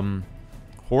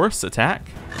 Horse attack.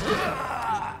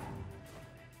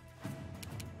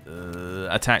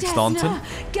 Attack Staunton.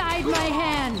 Desna, guide my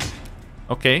hand.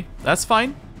 Okay, that's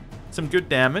fine. Some good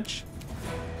damage.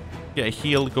 Get a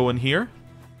heal going here.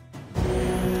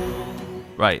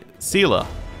 Right, Sealer.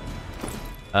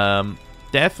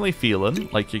 Definitely feeling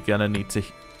like you're gonna need to...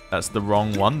 That's the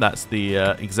wrong one. That's the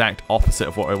exact opposite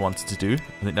of what I wanted to do.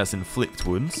 I think that's inflict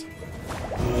wounds.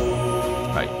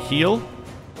 Right, heal.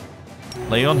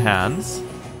 Lay on hands.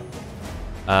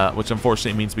 Which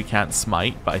unfortunately means we can't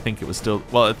smite, but I think it was still...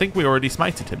 Well, I think we already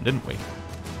smited him, didn't we?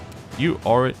 Do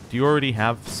you already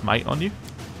have smite on you?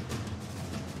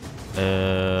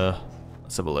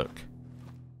 Let's have a look.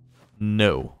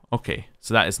 No. Okay,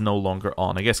 so that is no longer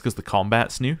on. I guess because the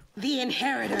combat's new. The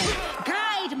inheritor,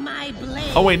 guide my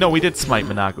blade. Oh wait, no, we did smite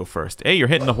Manago first. Hey, you're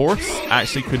hitting the horse.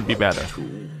 Actually, couldn't be better.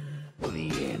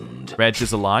 Reg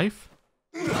is alive.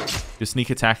 Just sneak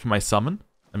attack my summon.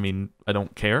 I mean, I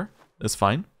don't care. That's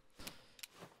fine.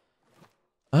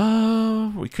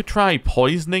 We could try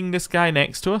poisoning this guy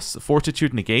next to us.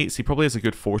 Fortitude negates. He probably has a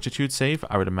good fortitude save,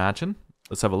 I would imagine.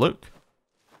 Let's have a look.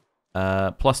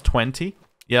 Plus 20.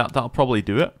 Yeah, that'll probably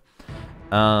do it.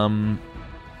 Got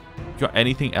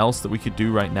anything else that we could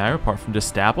do right now apart from just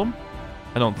stab him?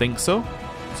 I don't think so.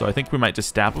 So I think we might just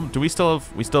stab him. Do we still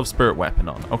have spirit weapon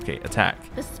on? Okay, attack.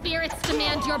 The spirits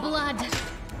demand your blood.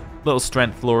 Little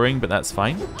strength lowering, but that's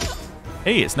fine.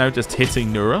 Hey, it's now just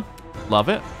hitting Nura. Love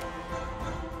it.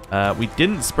 We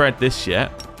didn't spread this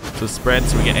yet. So spread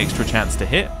so we get extra chance to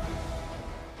hit.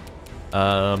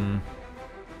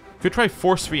 Could try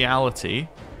Force Reality,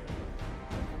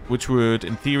 which would,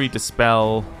 in theory,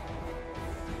 dispel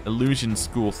illusion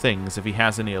school things, if he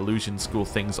has any illusion school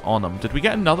things on him. Did we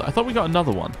get another? I thought we got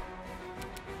another one.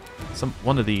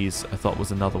 One of these I thought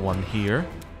was another one here.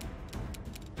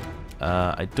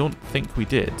 I don't think we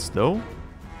did, though.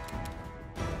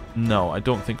 No, I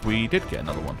don't think we did get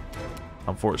another one,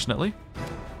 unfortunately.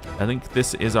 I think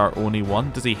this is our only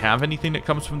one. Does he have anything that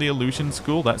comes from the illusion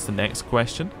school? That's the next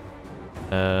question.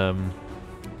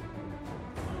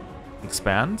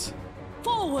 Expand.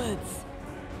 Forwards.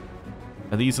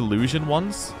 Are these illusion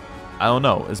ones? I don't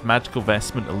know. Is magical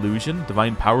vestment illusion?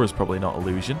 Divine power is probably not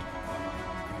illusion.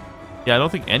 Yeah, I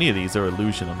don't think any of these are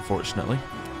illusion, unfortunately.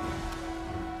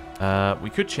 We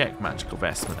could check magical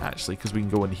vestment, actually, because we can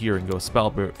go in here and go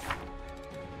spellbook.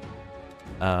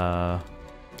 Because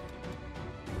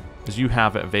you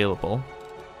have it available.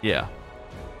 Yeah.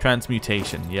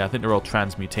 Transmutation. Yeah, I think they're all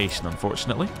transmutation,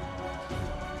 unfortunately.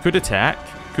 Could attack.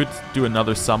 Could do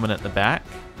another summon at the back.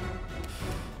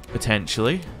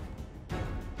 Potentially.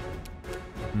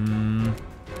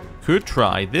 Could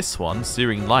try this one,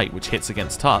 Searing Light, which hits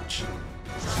against touch.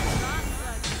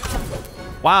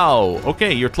 Wow,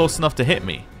 okay, you're close enough to hit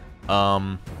me.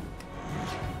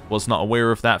 Was not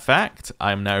aware of that fact.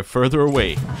 I'm now further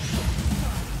away.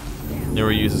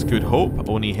 Nura uses Good Hope,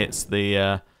 only hits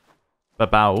the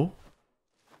Babao.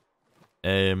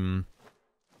 Well,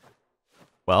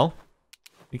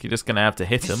 I think you're just gonna have to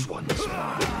hit him.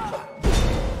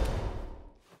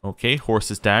 Okay,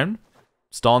 horse is down.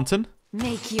 Staunton.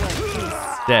 Make your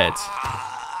peace. Dead.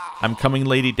 I'm coming,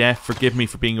 Lady Death. Forgive me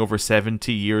for being over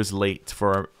 70 years late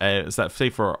for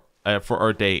for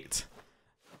our date.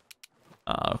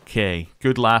 Okay,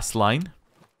 good last line.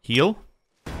 Heal.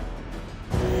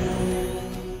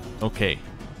 Okay.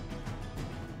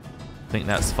 I think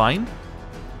that's fine.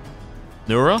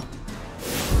 Nura,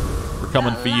 we're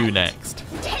coming for you next.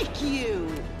 Take you.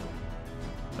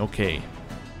 Okay.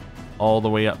 All the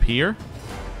way up here.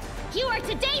 You are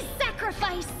today's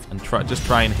sacrifice. And just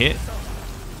try and hit.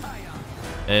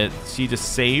 She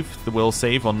just saved the will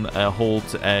save on hold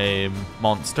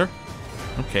monster.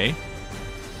 Okay.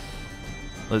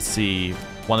 Let's see.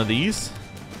 One of these.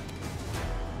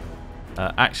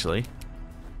 Actually,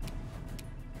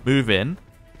 move in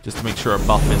just to make sure our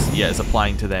buff is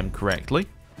applying to them correctly.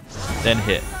 Then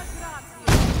hit.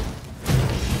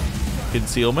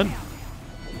 Concealment.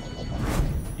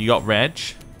 You got Reg.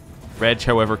 Reg,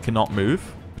 however, cannot move,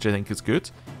 which I think is good.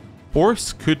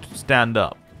 Horse could stand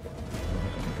up.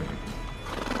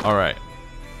 Alright.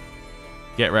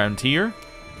 Get round here.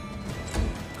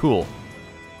 Cool.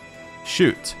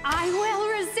 Shoot. I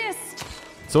will resist.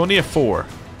 It's only a 4.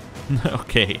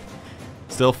 Okay.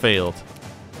 Still failed.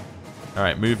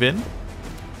 Alright, move in.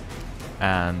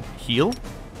 And heal.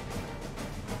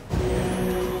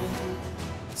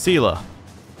 Sela.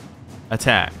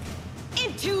 Attack.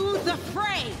 Into the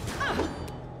fray.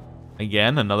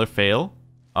 Again, another fail.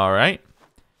 Alright.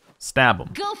 Stab him.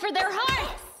 Go for their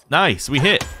hearts. Nice, we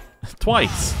hit.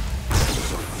 Twice.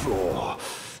 Flaw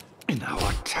in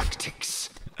our tactics.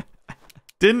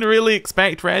 Didn't really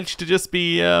expect Reg to just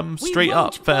be straight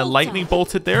up lightning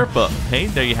bolted there, but hey,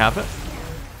 there you have it.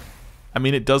 I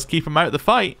mean, it does keep him out of the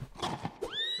fight.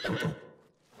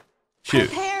 Shoot.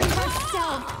 Prepare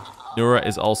yourself. Nura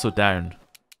is also down.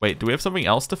 Wait, do we have something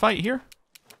else to fight here?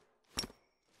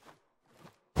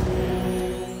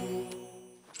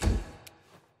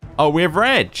 Oh, we have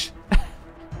Reg.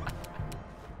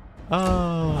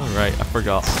 Oh, right, I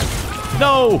forgot.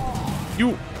 No!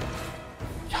 You...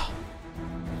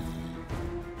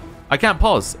 I can't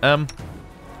pause.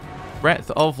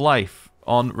 Breath of Life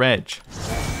on Reg.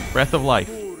 Breath of Life.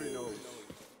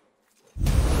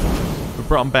 We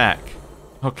brought him back.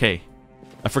 Okay.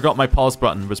 I forgot my pause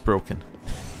button was broken.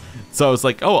 So I was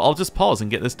like, oh, I'll just pause and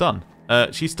get this done.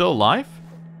 She's still alive?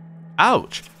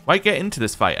 Ouch. Why get into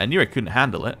this fight? I knew I couldn't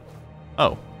handle it.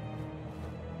 Oh.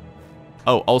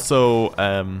 Oh, also,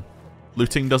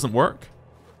 looting doesn't work?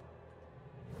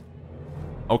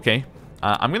 Okay.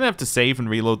 I'm going to have to save and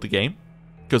reload the game,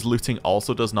 because looting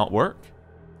also does not work.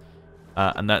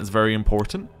 And that is very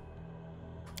important.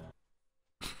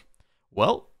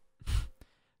 Well,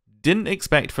 didn't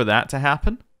expect for that to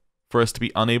happen, for us to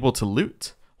be unable to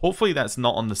loot. Hopefully that's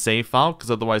not on the save file, because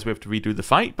otherwise we have to redo the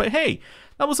fight. But hey,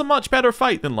 that was a much better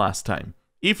fight than last time.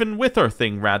 Even with our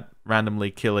thing randomly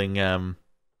killing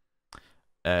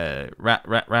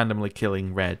randomly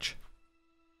killing Reg.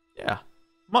 Yeah,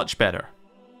 much better.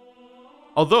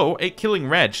 Although, it killing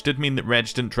Reg did mean that Reg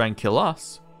didn't try and kill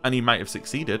us, and he might have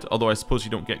succeeded, although I suppose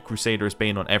you don't get Crusader's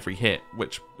Bane on every hit,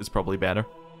 which is probably better.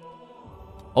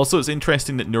 Also, it's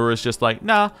interesting that Nura's just like,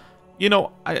 nah, you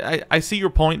know, I see your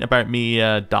point about me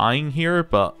dying here,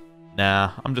 but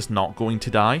Nah, I'm just not going to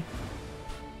die.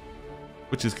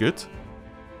 Which is good.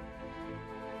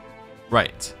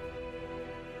 Right.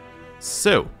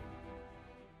 So.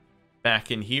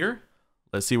 Back in here.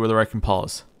 Let's see whether I can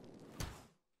pause.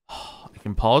 I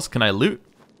can pause. Can I loot?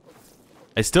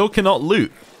 I still cannot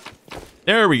loot.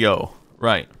 There we go.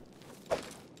 Right.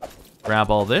 Grab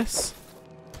all this.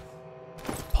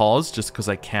 Pause just because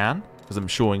I can. Because I'm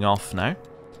showing off now.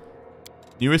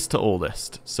 Newest to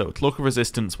oldest. So, Cloak of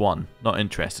Resistance 1. Not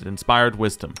interested. Inspired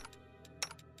Wisdom.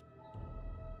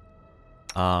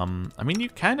 I mean, you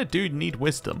kind of do need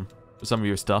wisdom for some of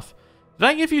your stuff. Did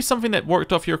I give you something that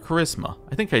worked off your charisma?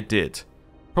 I think I did.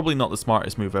 Probably not the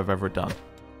smartest move I've ever done.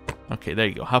 Okay, there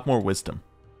you go. Have more wisdom.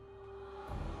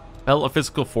 Belt of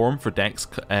Physical Form for Dex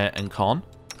and Con.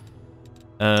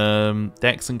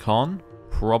 Dex and Con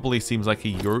probably seems like a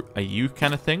you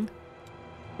kind of thing.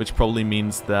 Which probably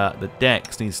means that the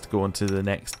Dex needs to go into the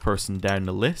next person down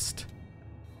the list.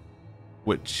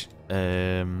 Which,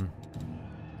 I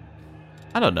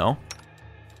don't know.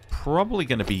 Probably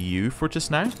going to be you for just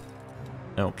now.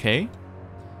 Okay.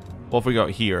 What have we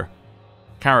got here?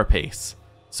 Carapace.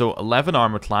 So 11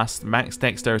 armor class, max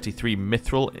dexterity 3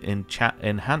 mithril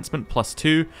enhancement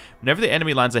 +2. Whenever the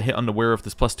enemy lands a hit on the wearer of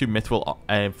this +2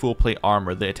 mithril full plate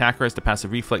armor, the attacker has to pass a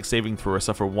reflex saving throw or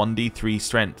suffer 1d3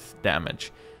 strength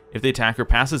damage. If the attacker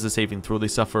passes a saving throw, they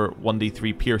suffer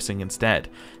 1d3 piercing instead.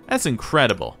 That's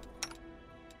incredible.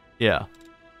 Yeah.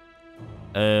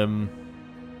 So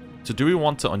do we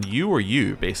want it on you or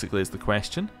you, basically, is the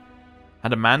question.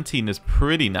 Adamantine is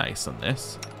pretty nice on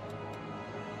this.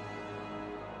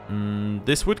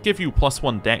 This would give you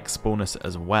 +1 dex bonus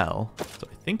as well. So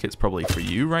I think it's probably for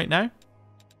you right now.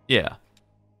 Yeah.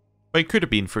 But it could have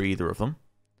been for either of them.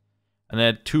 And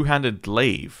then Two-Handed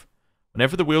Glaive.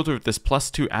 Whenever the wielder of this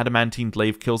 +2 adamantine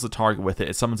glaive kills a target with it,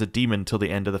 it summons a demon till the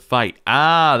end of the fight.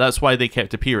 Ah, that's why they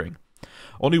kept appearing.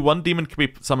 Only one demon can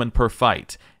be summoned per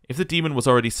fight. If the demon was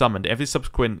already summoned, every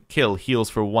subsequent kill heals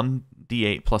for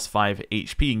 1d8 +5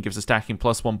 HP and gives a stacking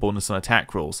 +1 bonus on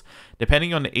attack rolls.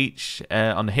 Depending on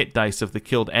the hit dice of the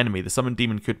killed enemy, the summoned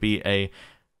demon could be a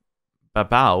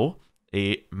Babao,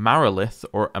 a Marilith,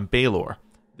 or a Balor.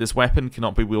 This weapon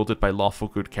cannot be wielded by lawful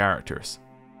good characters.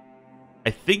 I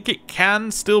think it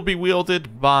can still be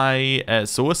wielded by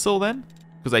Soasil then,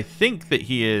 because I think that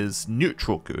he is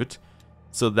neutral good,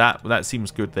 so that seems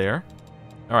good there.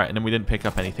 All right, and then we didn't pick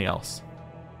up anything else.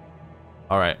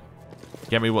 All right,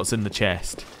 get me what's in the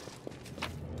chest.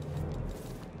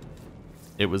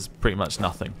 It was pretty much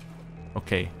nothing.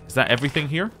 Okay, is that everything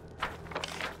here?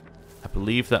 I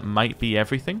believe that might be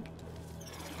everything.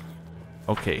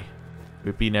 Okay,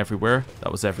 we've been everywhere.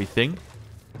 That was everything.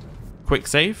 Quick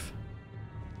save.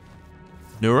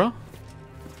 Nura?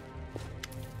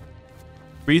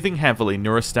 Breathing heavily,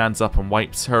 Nura stands up and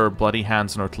wipes her bloody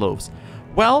hands on her clothes.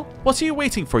 Well, what are you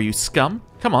waiting for, you scum?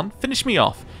 Come on, finish me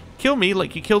off. Kill me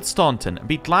like you killed Staunton, and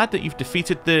be glad that you've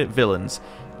defeated the villains.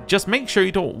 Just make sure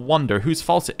you don't wonder whose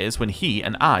fault it is when he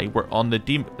and I were on the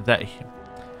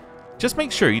Just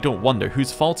make sure you don't wonder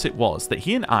whose fault it was that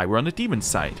he and I were on the demon's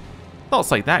side.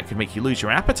 Thoughts like that could make you lose your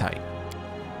appetite.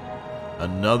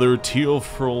 Another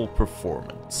tearful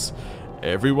performance.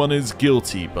 Everyone is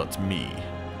guilty but me.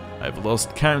 I've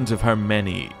lost count of how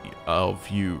many of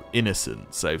you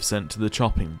innocents I've sent to the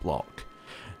chopping block.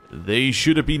 They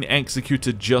should have been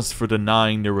executed just for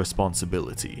denying their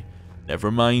responsibility.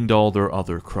 Never mind all their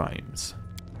other crimes.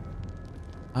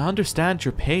 I understand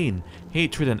your pain,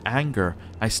 hatred and anger.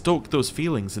 I stoked those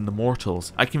feelings in the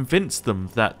mortals. I convinced them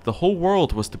that the whole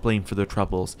world was to blame for their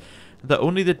troubles, that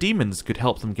only the demons could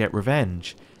help them get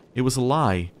revenge. It was a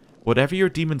lie. Whatever your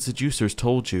demon seducers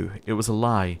told you, it was a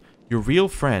lie. Your real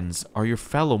friends are your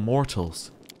fellow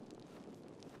mortals.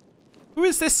 Who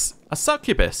is this? A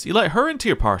succubus? You let her into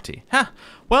your party? Ha!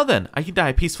 Well then, I can die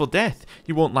a peaceful death.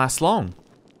 You won't last long.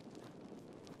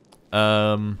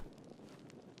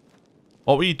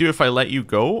 What will you do if I let you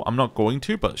go? I'm not going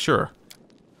to, but sure.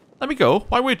 Let me go?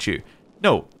 Why would you?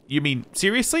 No, you mean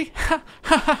seriously? Ha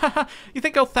ha ha ha! You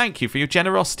think I'll thank you for your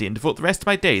generosity and devote the rest of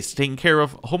my days to taking care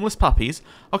of homeless puppies?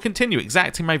 I'll continue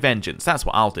exacting my vengeance, that's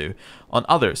what I'll do. On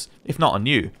others, if not on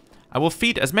you. I will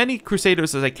feed as many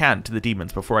Crusaders as I can to the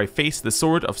demons before I face the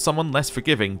sword of someone less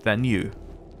forgiving than you.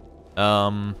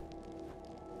 Well,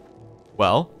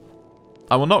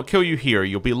 I will not kill you here.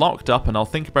 You'll be locked up and I'll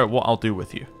think about what I'll do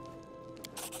with you.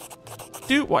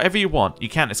 Do whatever you want. You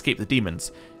can't escape the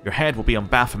demons. Your head will be on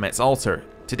Baphomet's altar.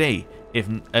 Today,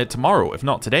 tomorrow, if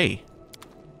not today.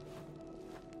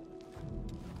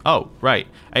 Oh, right.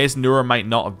 I guess Nura might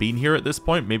not have been here at this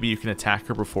point. Maybe you can attack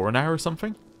her before now or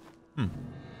something?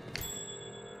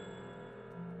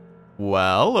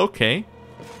 Well, okay.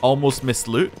 Almost missed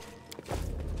loot.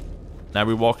 Now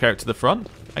we walk out to the front,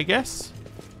 I guess?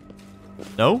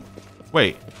 No?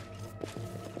 Wait.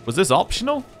 Was this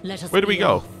optional? Where do we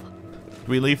go?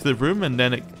 Do we leave the room and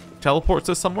then it teleports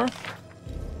us somewhere?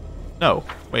 No.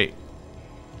 Wait.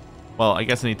 Well, I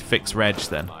guess I need to fix Reg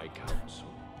then.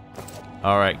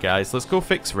 Alright, guys. Let's go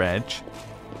fix Reg.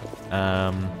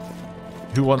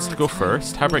 Who wants to go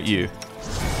first? How about you?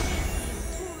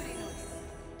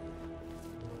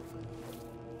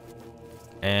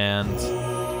 And...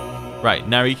 right,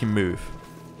 now you can move.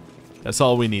 That's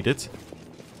all we needed.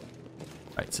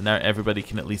 Right, so now everybody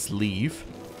can at least leave.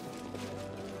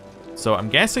 So I'm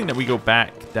guessing that we go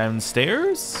back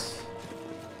downstairs?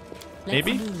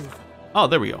 Maybe? Oh,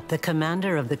 there we go. The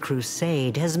commander of the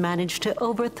Crusade has managed to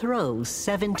overthrow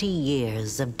 70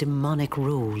 years of demonic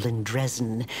rule in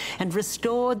Drezen and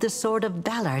restored the Sword of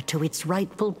Valor to its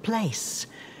rightful place.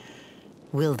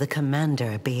 Will the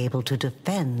commander be able to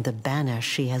defend the banner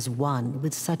she has won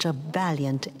with such a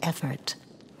valiant effort?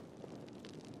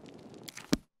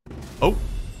 Oh.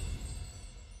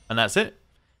 And that's it.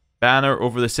 Banner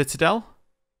over the Citadel.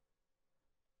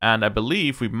 And I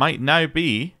believe we might now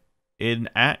be in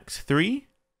Act 3?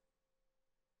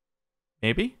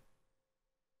 Maybe?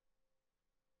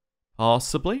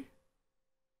 Possibly?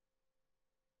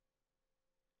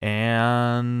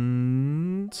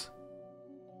 And...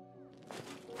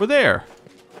 we're there.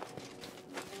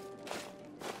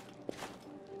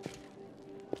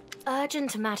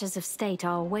 Urgent matters of state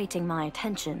are awaiting my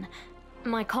attention.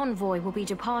 My convoy will be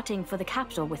departing for the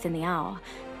capital within the hour.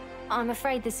 I'm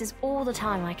afraid this is all the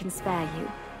time I can spare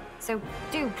you. So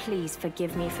do please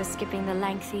forgive me for skipping the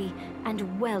lengthy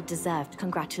and well-deserved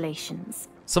congratulations.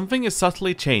 Something has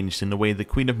subtly changed in the way the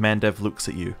Queen of Mendev looks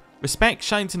at you. Respect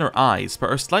shines in her eyes, but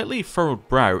her slightly furrowed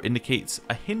brow indicates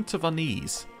a hint of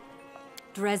unease.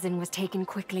 Drezen was taken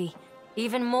quickly,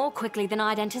 even more quickly than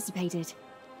I'd anticipated.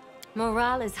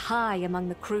 Morale is high among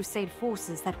the Crusade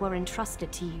forces that were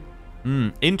entrusted to you.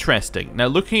 Interesting. Now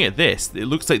looking at this, it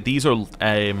looks like these are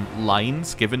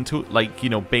lines given to, like, you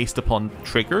know, based upon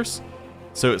triggers.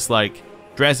 So it's like,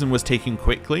 Drezen was taken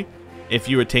quickly. If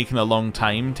you were taking a long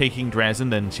time taking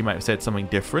Drezen, then she might have said something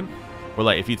different. Or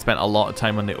like, if you'd spent a lot of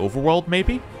time on the overworld,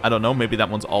 maybe? I don't know, maybe that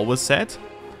one's always said.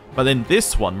 But then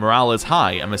this one, morale is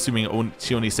high. I'm assuming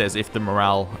she only says if the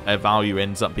morale value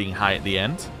ends up being high at the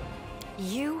end.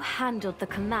 You handled the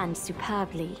command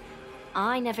superbly.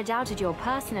 I never doubted your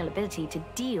personal ability to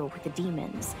deal with the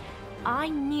demons. I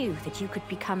knew that you could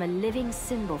become a living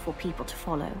symbol for people to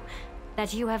follow.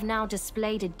 That you have now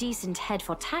displayed a decent head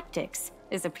for tactics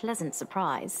is a pleasant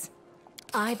surprise.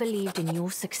 I believed in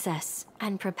your success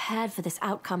and prepared for this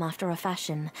outcome after a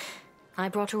fashion. I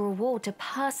brought a reward to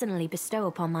personally bestow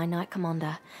upon my Knight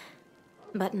Commander.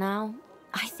 But now,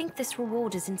 I think this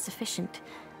reward is insufficient.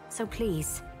 So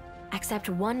please, accept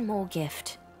one more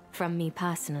gift from me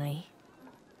personally.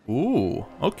 Ooh,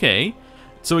 okay.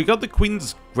 So we got the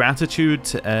Queen's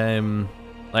Gratitude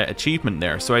like achievement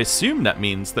there. So I assume that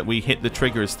means that we hit the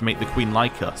triggers to make the Queen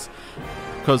like us.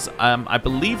 Because I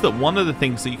believe that one of the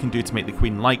things that you can do to make the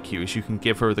Queen like you is you can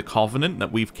give her the covenant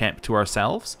that we've kept to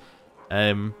ourselves.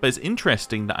 But it's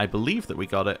interesting that I believe that we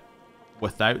got it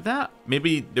without that.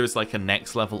 Maybe there's like a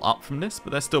next level up from this,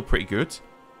 but that's still pretty good.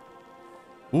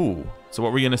 Ooh, so what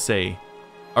were we going to say?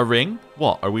 A ring?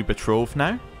 What, are we betrothed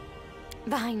now?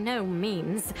 By no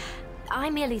means. I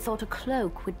merely thought a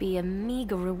cloak would be a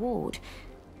meager reward,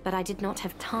 but I did not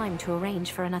have time to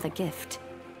arrange for another gift.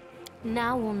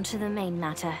 Now on to the main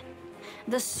matter.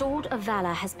 The Sword of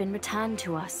Valor has been returned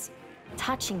to us.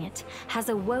 Touching it has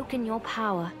awoken your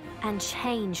power and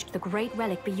changed the great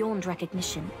relic beyond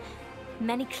recognition.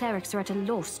 Many clerics are at a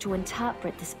loss to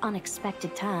interpret this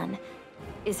unexpected turn.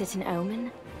 Is it an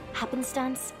omen?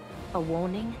 Happenstance? A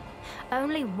warning?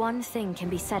 Only one thing can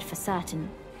be said for certain.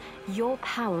 Your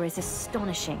power is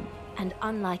astonishing and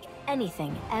unlike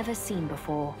anything ever seen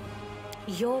before.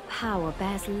 Your power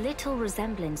bears little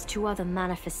resemblance to other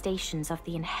manifestations of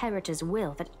the Inheritor's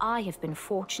will that I have been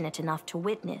fortunate enough to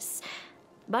witness.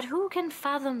 But who can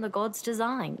fathom the god's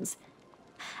designs?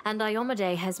 And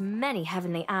Iomedae has many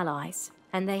heavenly allies,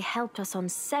 and they helped us on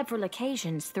several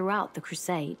occasions throughout the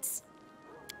Crusades.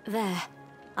 There,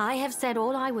 I have said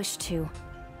all I wish to.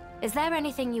 Is there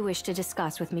anything you wish to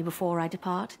discuss with me before I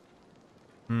depart?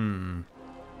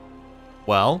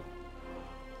 Well,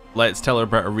 let's tell her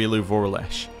about Areelu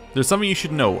Vorlesh. There's something you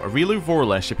should know. Areelu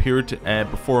Vorlesh appeared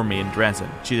before me in Drezen.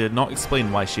 She did not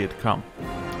explain why she had come.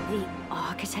 The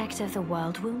architect of the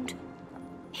Worldwound?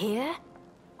 Here?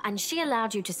 And she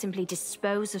allowed you to simply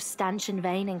dispose of Stanchion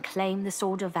Vane and claim the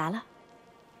Sword of Valor?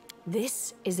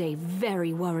 This is a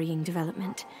very worrying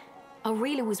development.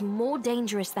 Areelu was more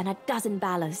dangerous than a dozen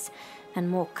Balors, and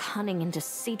more cunning and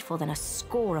deceitful than a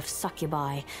score of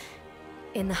succubi.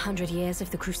 In the 100 years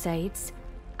of the Crusades,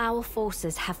 our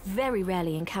forces have very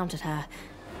rarely encountered her,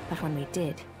 but when we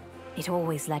did, it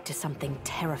always led to something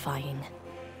terrifying.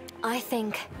 I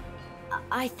think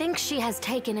she has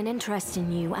taken an interest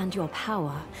in you and your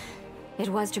power. It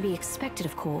was to be expected,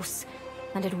 of course,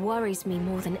 and it worries me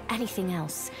more than anything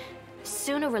else.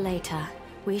 Sooner or later,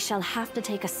 we shall have to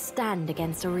take a stand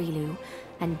against Areelu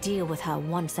and deal with her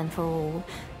once and for all.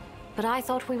 But I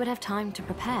thought we would have time to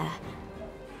prepare.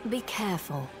 Be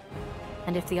careful.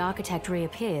 And if the architect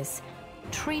reappears,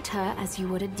 treat her as you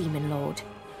would a demon lord.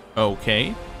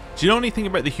 Okay. Do you know anything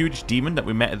about the huge demon that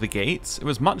we met at the gates? It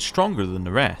was much stronger than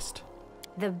the rest.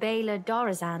 The Baylor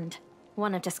Drezen,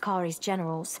 one of Deskari's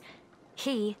generals.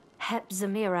 He, Hep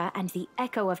Zamira, and the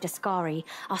Echo of Deskari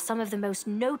are some of the most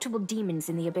notable demons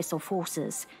in the abyssal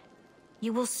forces.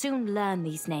 You will soon learn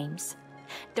these names.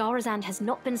 Drezen has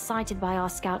not been sighted by our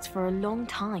scouts for a long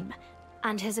time,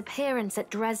 and his appearance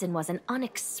at Drezen was an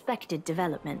unexpected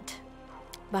development.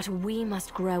 But we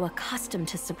must grow accustomed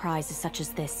to surprises such as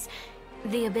this.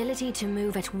 The ability to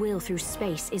move at will through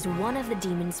space is one of the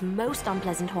demon's most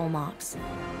unpleasant hallmarks.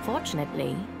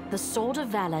 Fortunately, the Sword of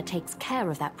Valor takes care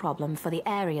of that problem for the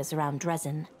areas around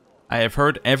Drezen. I have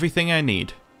heard everything I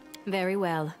need. Very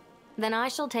well. Then I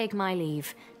shall take my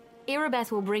leave.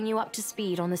 Irabeth will bring you up to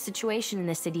speed on the situation in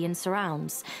the city and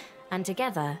surrounds, and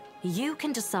together, you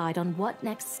can decide on what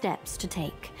next steps to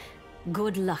take.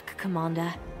 Good luck,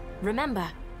 Commander. Remember,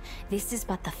 this is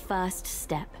but the first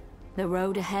step. The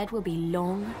road ahead will be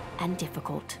long and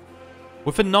difficult.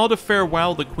 With a nod of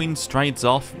farewell, the Queen strides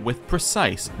off with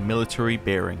precise military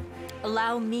bearing.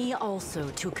 Allow me also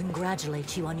to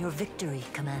congratulate you on your victory,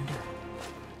 Commander.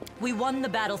 We won the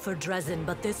battle for Drezen,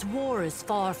 but this war is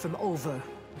far from over.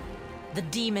 The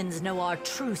demons know our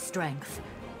true strength,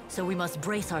 so we must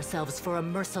brace ourselves for a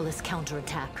merciless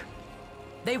counterattack.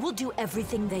 They will do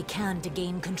everything they can to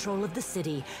gain control of the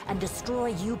city and destroy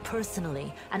you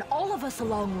personally, and all of us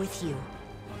along with you.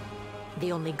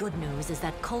 The only good news is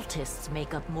that cultists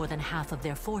make up more than half of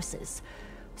their forces,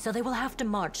 so they will have to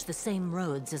march the same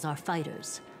roads as our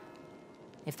fighters.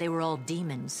 If they were all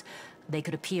demons, they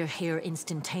could appear here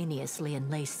instantaneously and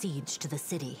lay siege to the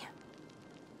city.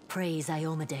 Praise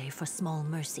Iomedae for small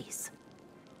mercies.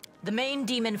 The main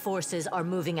demon forces are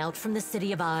moving out from the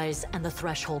City of Eyes and the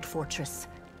Threshold Fortress.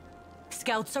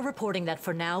 Scouts are reporting that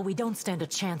for now, we don't stand a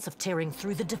chance of tearing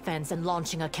through the defense and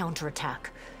launching a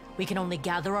counterattack. We can only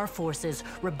gather our forces,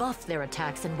 rebuff their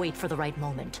attacks, and wait for the right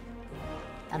moment.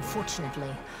 Unfortunately,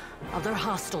 other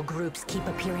hostile groups keep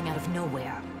appearing out of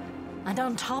nowhere. And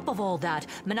on top of all that,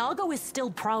 Minago is still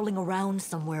prowling around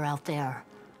somewhere out there.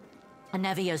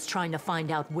 Anevia is trying to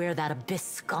find out where that abyss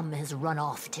scum has run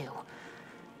off to.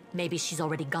 Maybe she's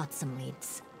already got some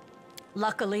leads.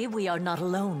 Luckily, we are not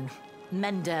alone.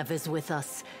 Mendev is with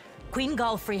us. Queen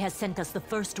Galfrey has sent us the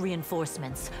first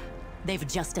reinforcements. They've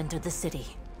just entered the city.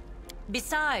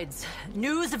 Besides,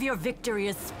 news of your victory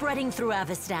is spreading through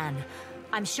Avestan.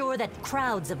 I'm sure that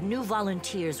crowds of new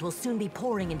volunteers will soon be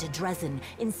pouring into Drezen,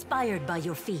 inspired by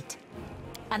your feat.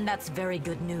 And that's very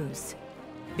good news,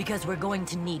 because we're going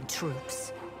to need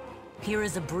troops. Here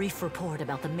is a brief report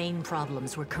about the main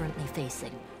problems we're currently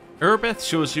facing. Irabeth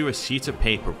shows you a sheet of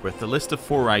paper with a list of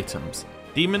 4 items.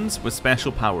 Demons with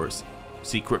special powers.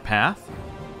 Secret path.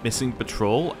 Missing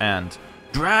patrol and...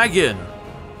 Dragon!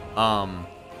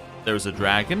 There's a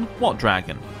dragon? What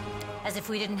dragon? As if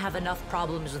we didn't have enough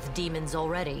problems with demons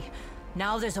already.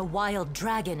 Now there's a wild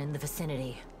dragon in the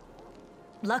vicinity.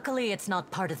 Luckily, it's not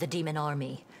part of the demon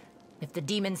army. If the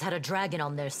demons had a dragon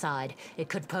on their side, it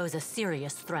could pose a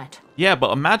serious threat. Yeah,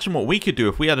 but imagine what we could do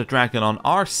if we had a dragon on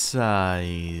our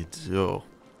side. Oh.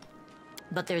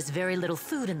 But there's very little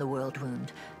food in the Worldwound,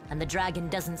 and the dragon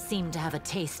doesn't seem to have a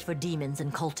taste for demons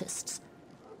and cultists.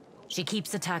 She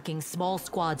keeps attacking small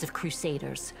squads of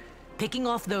crusaders, picking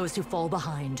off those who fall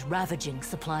behind, ravaging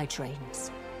supply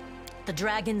trains. The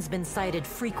dragon's been sighted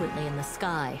frequently in the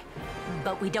sky,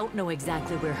 but we don't know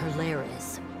exactly where her lair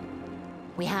is.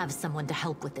 We have someone to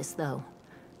help with this, though.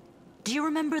 Do you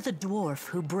remember the dwarf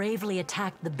who bravely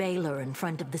attacked the Baylor in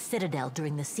front of the Citadel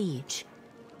during the siege?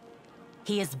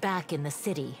 He is back in the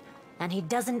city, and he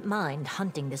doesn't mind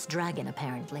hunting this dragon,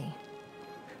 apparently.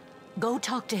 Go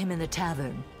talk to him in the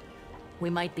tavern. We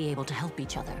might be able to help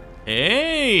each other.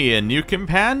 Hey, a new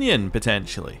companion,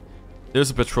 potentially.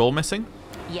 There's a patrol missing?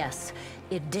 Yes,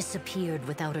 it disappeared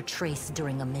without a trace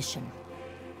during a mission.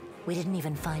 We didn't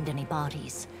even find any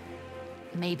bodies.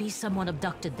 Maybe someone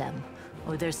abducted them,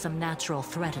 or there's some natural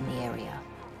threat in the area.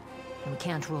 And we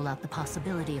can't rule out the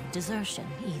possibility of desertion,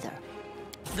 either.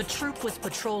 The troop was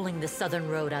patrolling the southern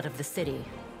road out of the city.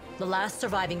 The last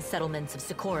surviving settlements of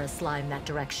Sarkoris lie in that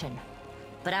direction.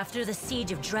 But after the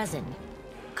siege of Drezen,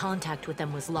 contact with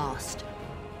them was lost.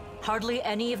 Hardly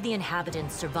any of the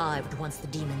inhabitants survived once the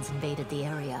demons invaded the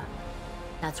area.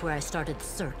 That's where I started the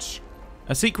search.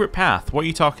 A secret path? What are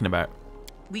you talking about?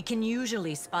 We can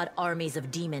usually spot armies of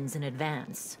demons in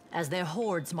advance, as their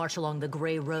hordes march along the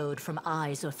gray road from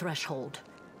Eyes or Threshold.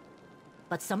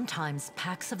 But sometimes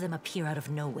packs of them appear out of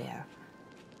nowhere.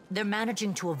 They're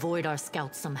managing to avoid our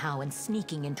scouts somehow and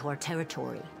sneaking into our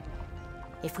territory.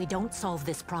 If we don't solve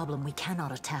this problem, we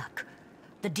cannot attack.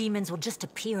 The demons will just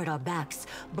appear at our backs,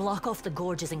 block off the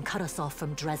gorges and cut us off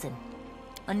from Drezen.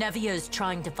 Anevia is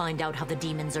trying to find out how the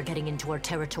demons are getting into our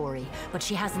territory, but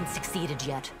she hasn't succeeded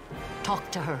yet. Talk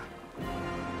to her.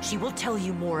 She will tell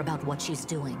you more about what she's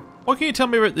doing. What can you tell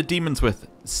me about the demons with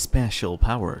special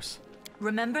powers?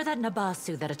 Remember that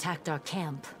Nabasu that attacked our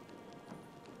camp?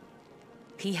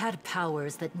 He had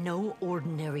powers that no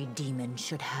ordinary demon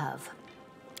should have.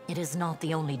 It is not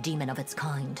the only demon of its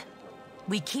kind.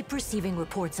 We keep receiving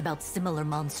reports about similar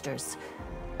monsters.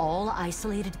 All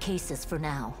isolated cases for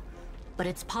now. But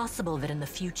it's possible that in the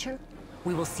future,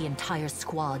 we will see entire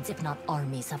squads, if not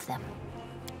armies of them.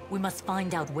 We must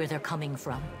find out where they're coming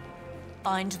from.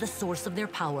 Find the source of their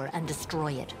power and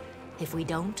destroy it. If we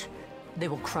don't, they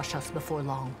will crush us before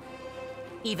long.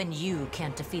 Even you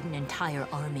can't defeat an entire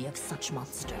army of such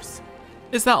monsters.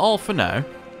 Is that all for now?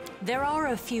 There are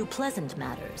a few pleasant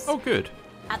matters. Oh, good.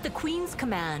 At the Queen's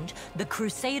command, the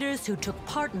Crusaders who took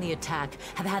part in the attack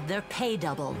have had their pay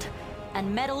doubled,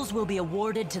 and medals will be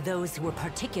awarded to those who were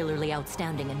particularly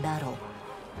outstanding in battle.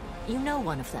 You know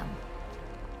one of them.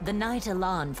 The Knight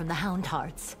Elan from the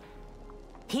Houndhearts.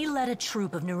 He led a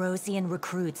troop of Nerosian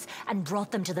recruits and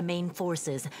brought them to the main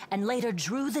forces, and later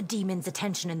drew the demons'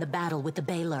 attention in the battle with the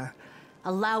Baylor,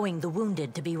 allowing the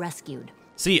wounded to be rescued.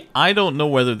 See, I don't know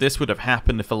whether this would have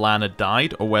happened if Alana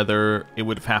died, or whether it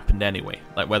would have happened anyway.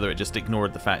 Like, whether it just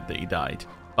ignored the fact that he died.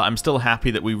 But I'm still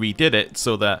happy that we redid it,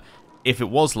 so that if it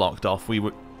was locked off, we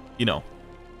would, you know...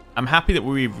 I'm happy that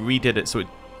we redid it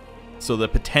so the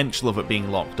potential of it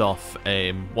being locked off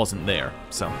wasn't there.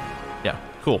 So, yeah,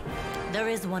 cool. There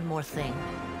is one more thing.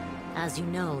 As you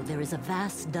know, there is a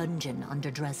vast dungeon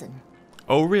under Drezen.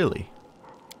 Oh, really?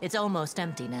 It's almost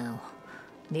empty now.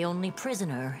 The only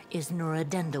prisoner is Nura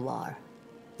Dendawar,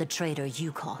 the traitor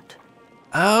you caught.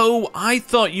 Oh, I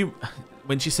thought you...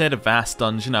 When she said a vast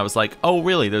dungeon, I was like, oh,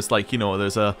 really? There's like, you know,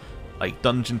 there's a like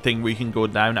dungeon thing where you can go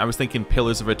down. I was thinking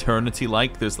Pillars of Eternity,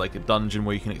 like there's like a dungeon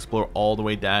where you can explore all the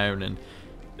way down and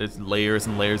there's layers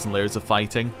and layers and layers of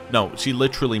fighting. No, she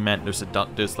literally meant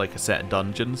there's like a set of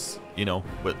dungeons, you know,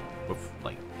 with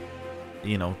like,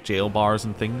 you know, jail bars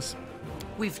and things.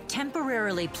 We've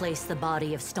temporarily placed the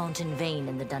body of Staunton Vane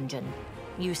in the dungeon.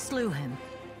 You slew him.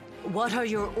 What are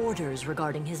your orders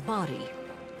regarding his body?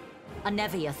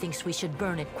 Anevia thinks we should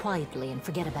burn it quietly and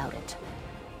forget about it.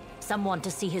 Some want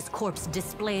to see his corpse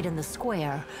displayed in the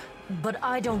square, but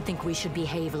I don't think we should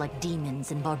behave like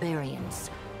demons and barbarians.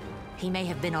 He may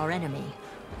have been our enemy,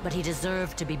 but he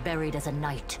deserved to be buried as a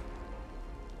knight.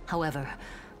 However,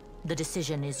 the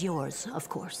decision is yours, of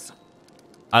course.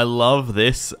 I love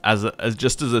this as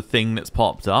just as a thing that's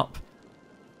popped up.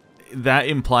 That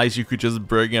implies you could just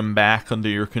bring him back under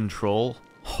your control.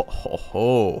 Ho ho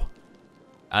ho.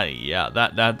 Yeah,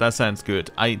 that sounds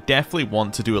good. I definitely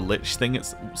want to do a Lich thing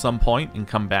at some point and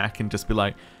come back and just be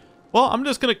like, well, I'm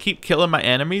just going to keep killing my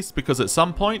enemies because at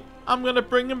some point I'm going to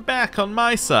bring them back on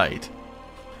my side.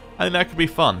 I think that could be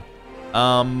fun.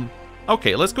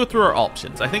 Okay, let's go through our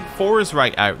options. I think 4 is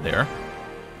right out there.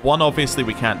 1 obviously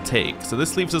we can't take, so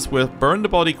this leaves us with burn the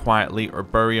body quietly or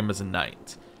bury him as a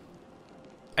knight.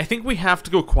 I think we have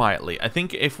to go quietly. I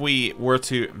think if we were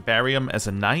to bury him as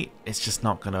a knight, it's just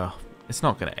not gonna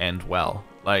end well.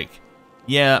 Like,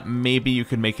 yeah, maybe you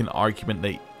could make an argument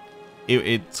that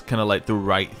it's kind of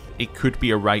like it could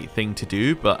be a right thing to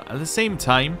do, but at the same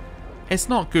time, it's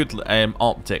not good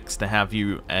optics to have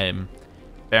you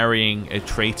burying a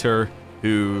traitor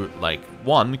who, like,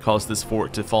 1, caused this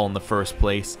fort to fall in the first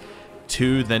place,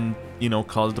 2, then, you know,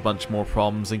 caused a bunch more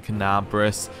problems in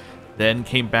Canabris, then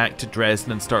came back to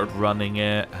Drezen and started running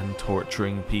it and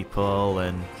torturing people,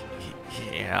 and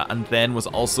yeah, and then was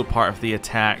also part of the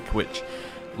attack, which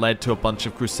led to a bunch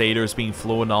of Crusaders being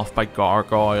flown off by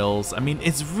gargoyles. I mean,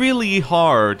 it's really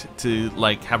hard to,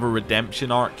 like, have a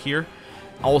redemption arc here.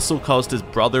 Also caused his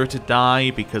brother to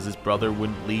die because his brother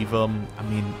wouldn't leave him. I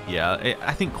mean, yeah,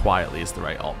 I think quietly is the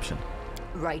right option.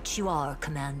 Right you are,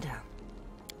 Commander.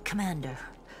 Commander.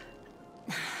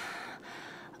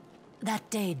 That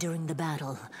day during the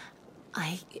battle,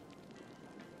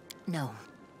 No.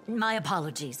 My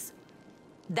apologies.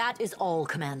 That is all,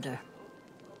 Commander.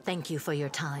 Thank you for your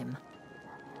time.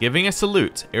 Giving a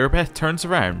salute, Erebeth turns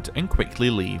around and quickly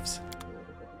leaves.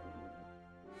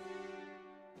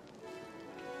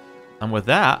 And with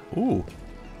that, ooh,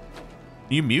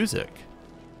 new music.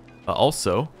 But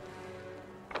also,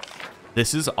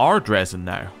 this is our Drezen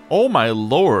now. Oh my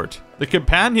lord, the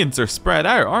companions are spread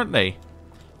out, aren't they?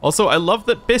 Also, I love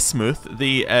that Bismuth,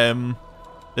 the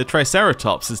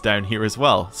Triceratops, is down here as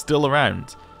well, still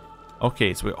around.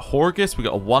 Okay, so we got Horgus, we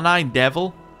got a one-eyed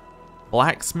devil,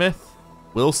 blacksmith,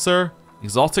 Wilser,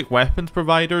 exotic weapons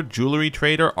provider, jewelry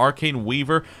trader, arcane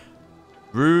weaver,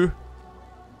 Rue,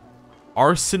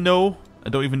 Arsino. I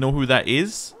don't even know who that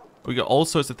is. We got all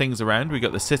sorts of things around. We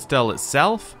got the Citadel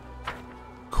itself.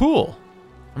 Cool.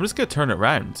 I'm just going to turn it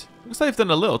around. Looks like I've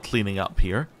done a little cleaning up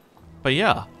here. But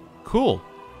yeah, cool.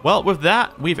 Well, with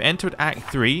that, we've entered Act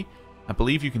 3. I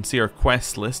believe you can see our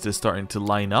quest list is starting to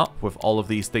line up with all of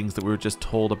these things that we were just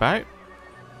told about.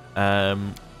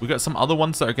 We got some other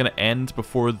ones that are going to end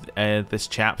before this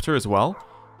chapter as well.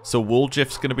 So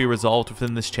Woljiff's going to be resolved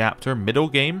within this chapter. Middle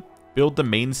game, build the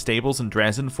main stables in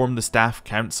Drezen, form the staff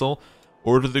council,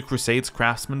 order the Crusades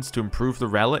craftsmen to improve the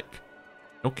relic.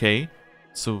 Okay,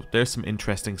 so there's some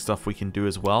interesting stuff we can do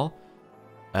as well.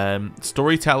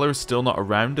 Storyteller's still not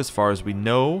around as far as we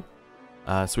know.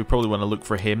 So we probably want to look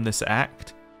for him this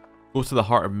act. Go to the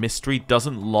Heart of Mystery.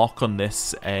 Doesn't lock on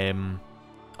this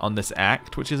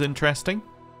act, which is interesting.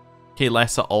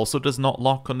 Kaylessa also does not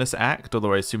lock on this act,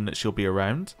 although I assume that she'll be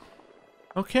around.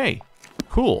 Okay,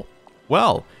 cool.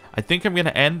 Well, I think I'm going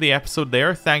to end the episode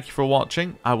there. Thank you for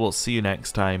watching. I will see you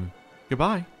next time.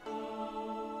 Goodbye.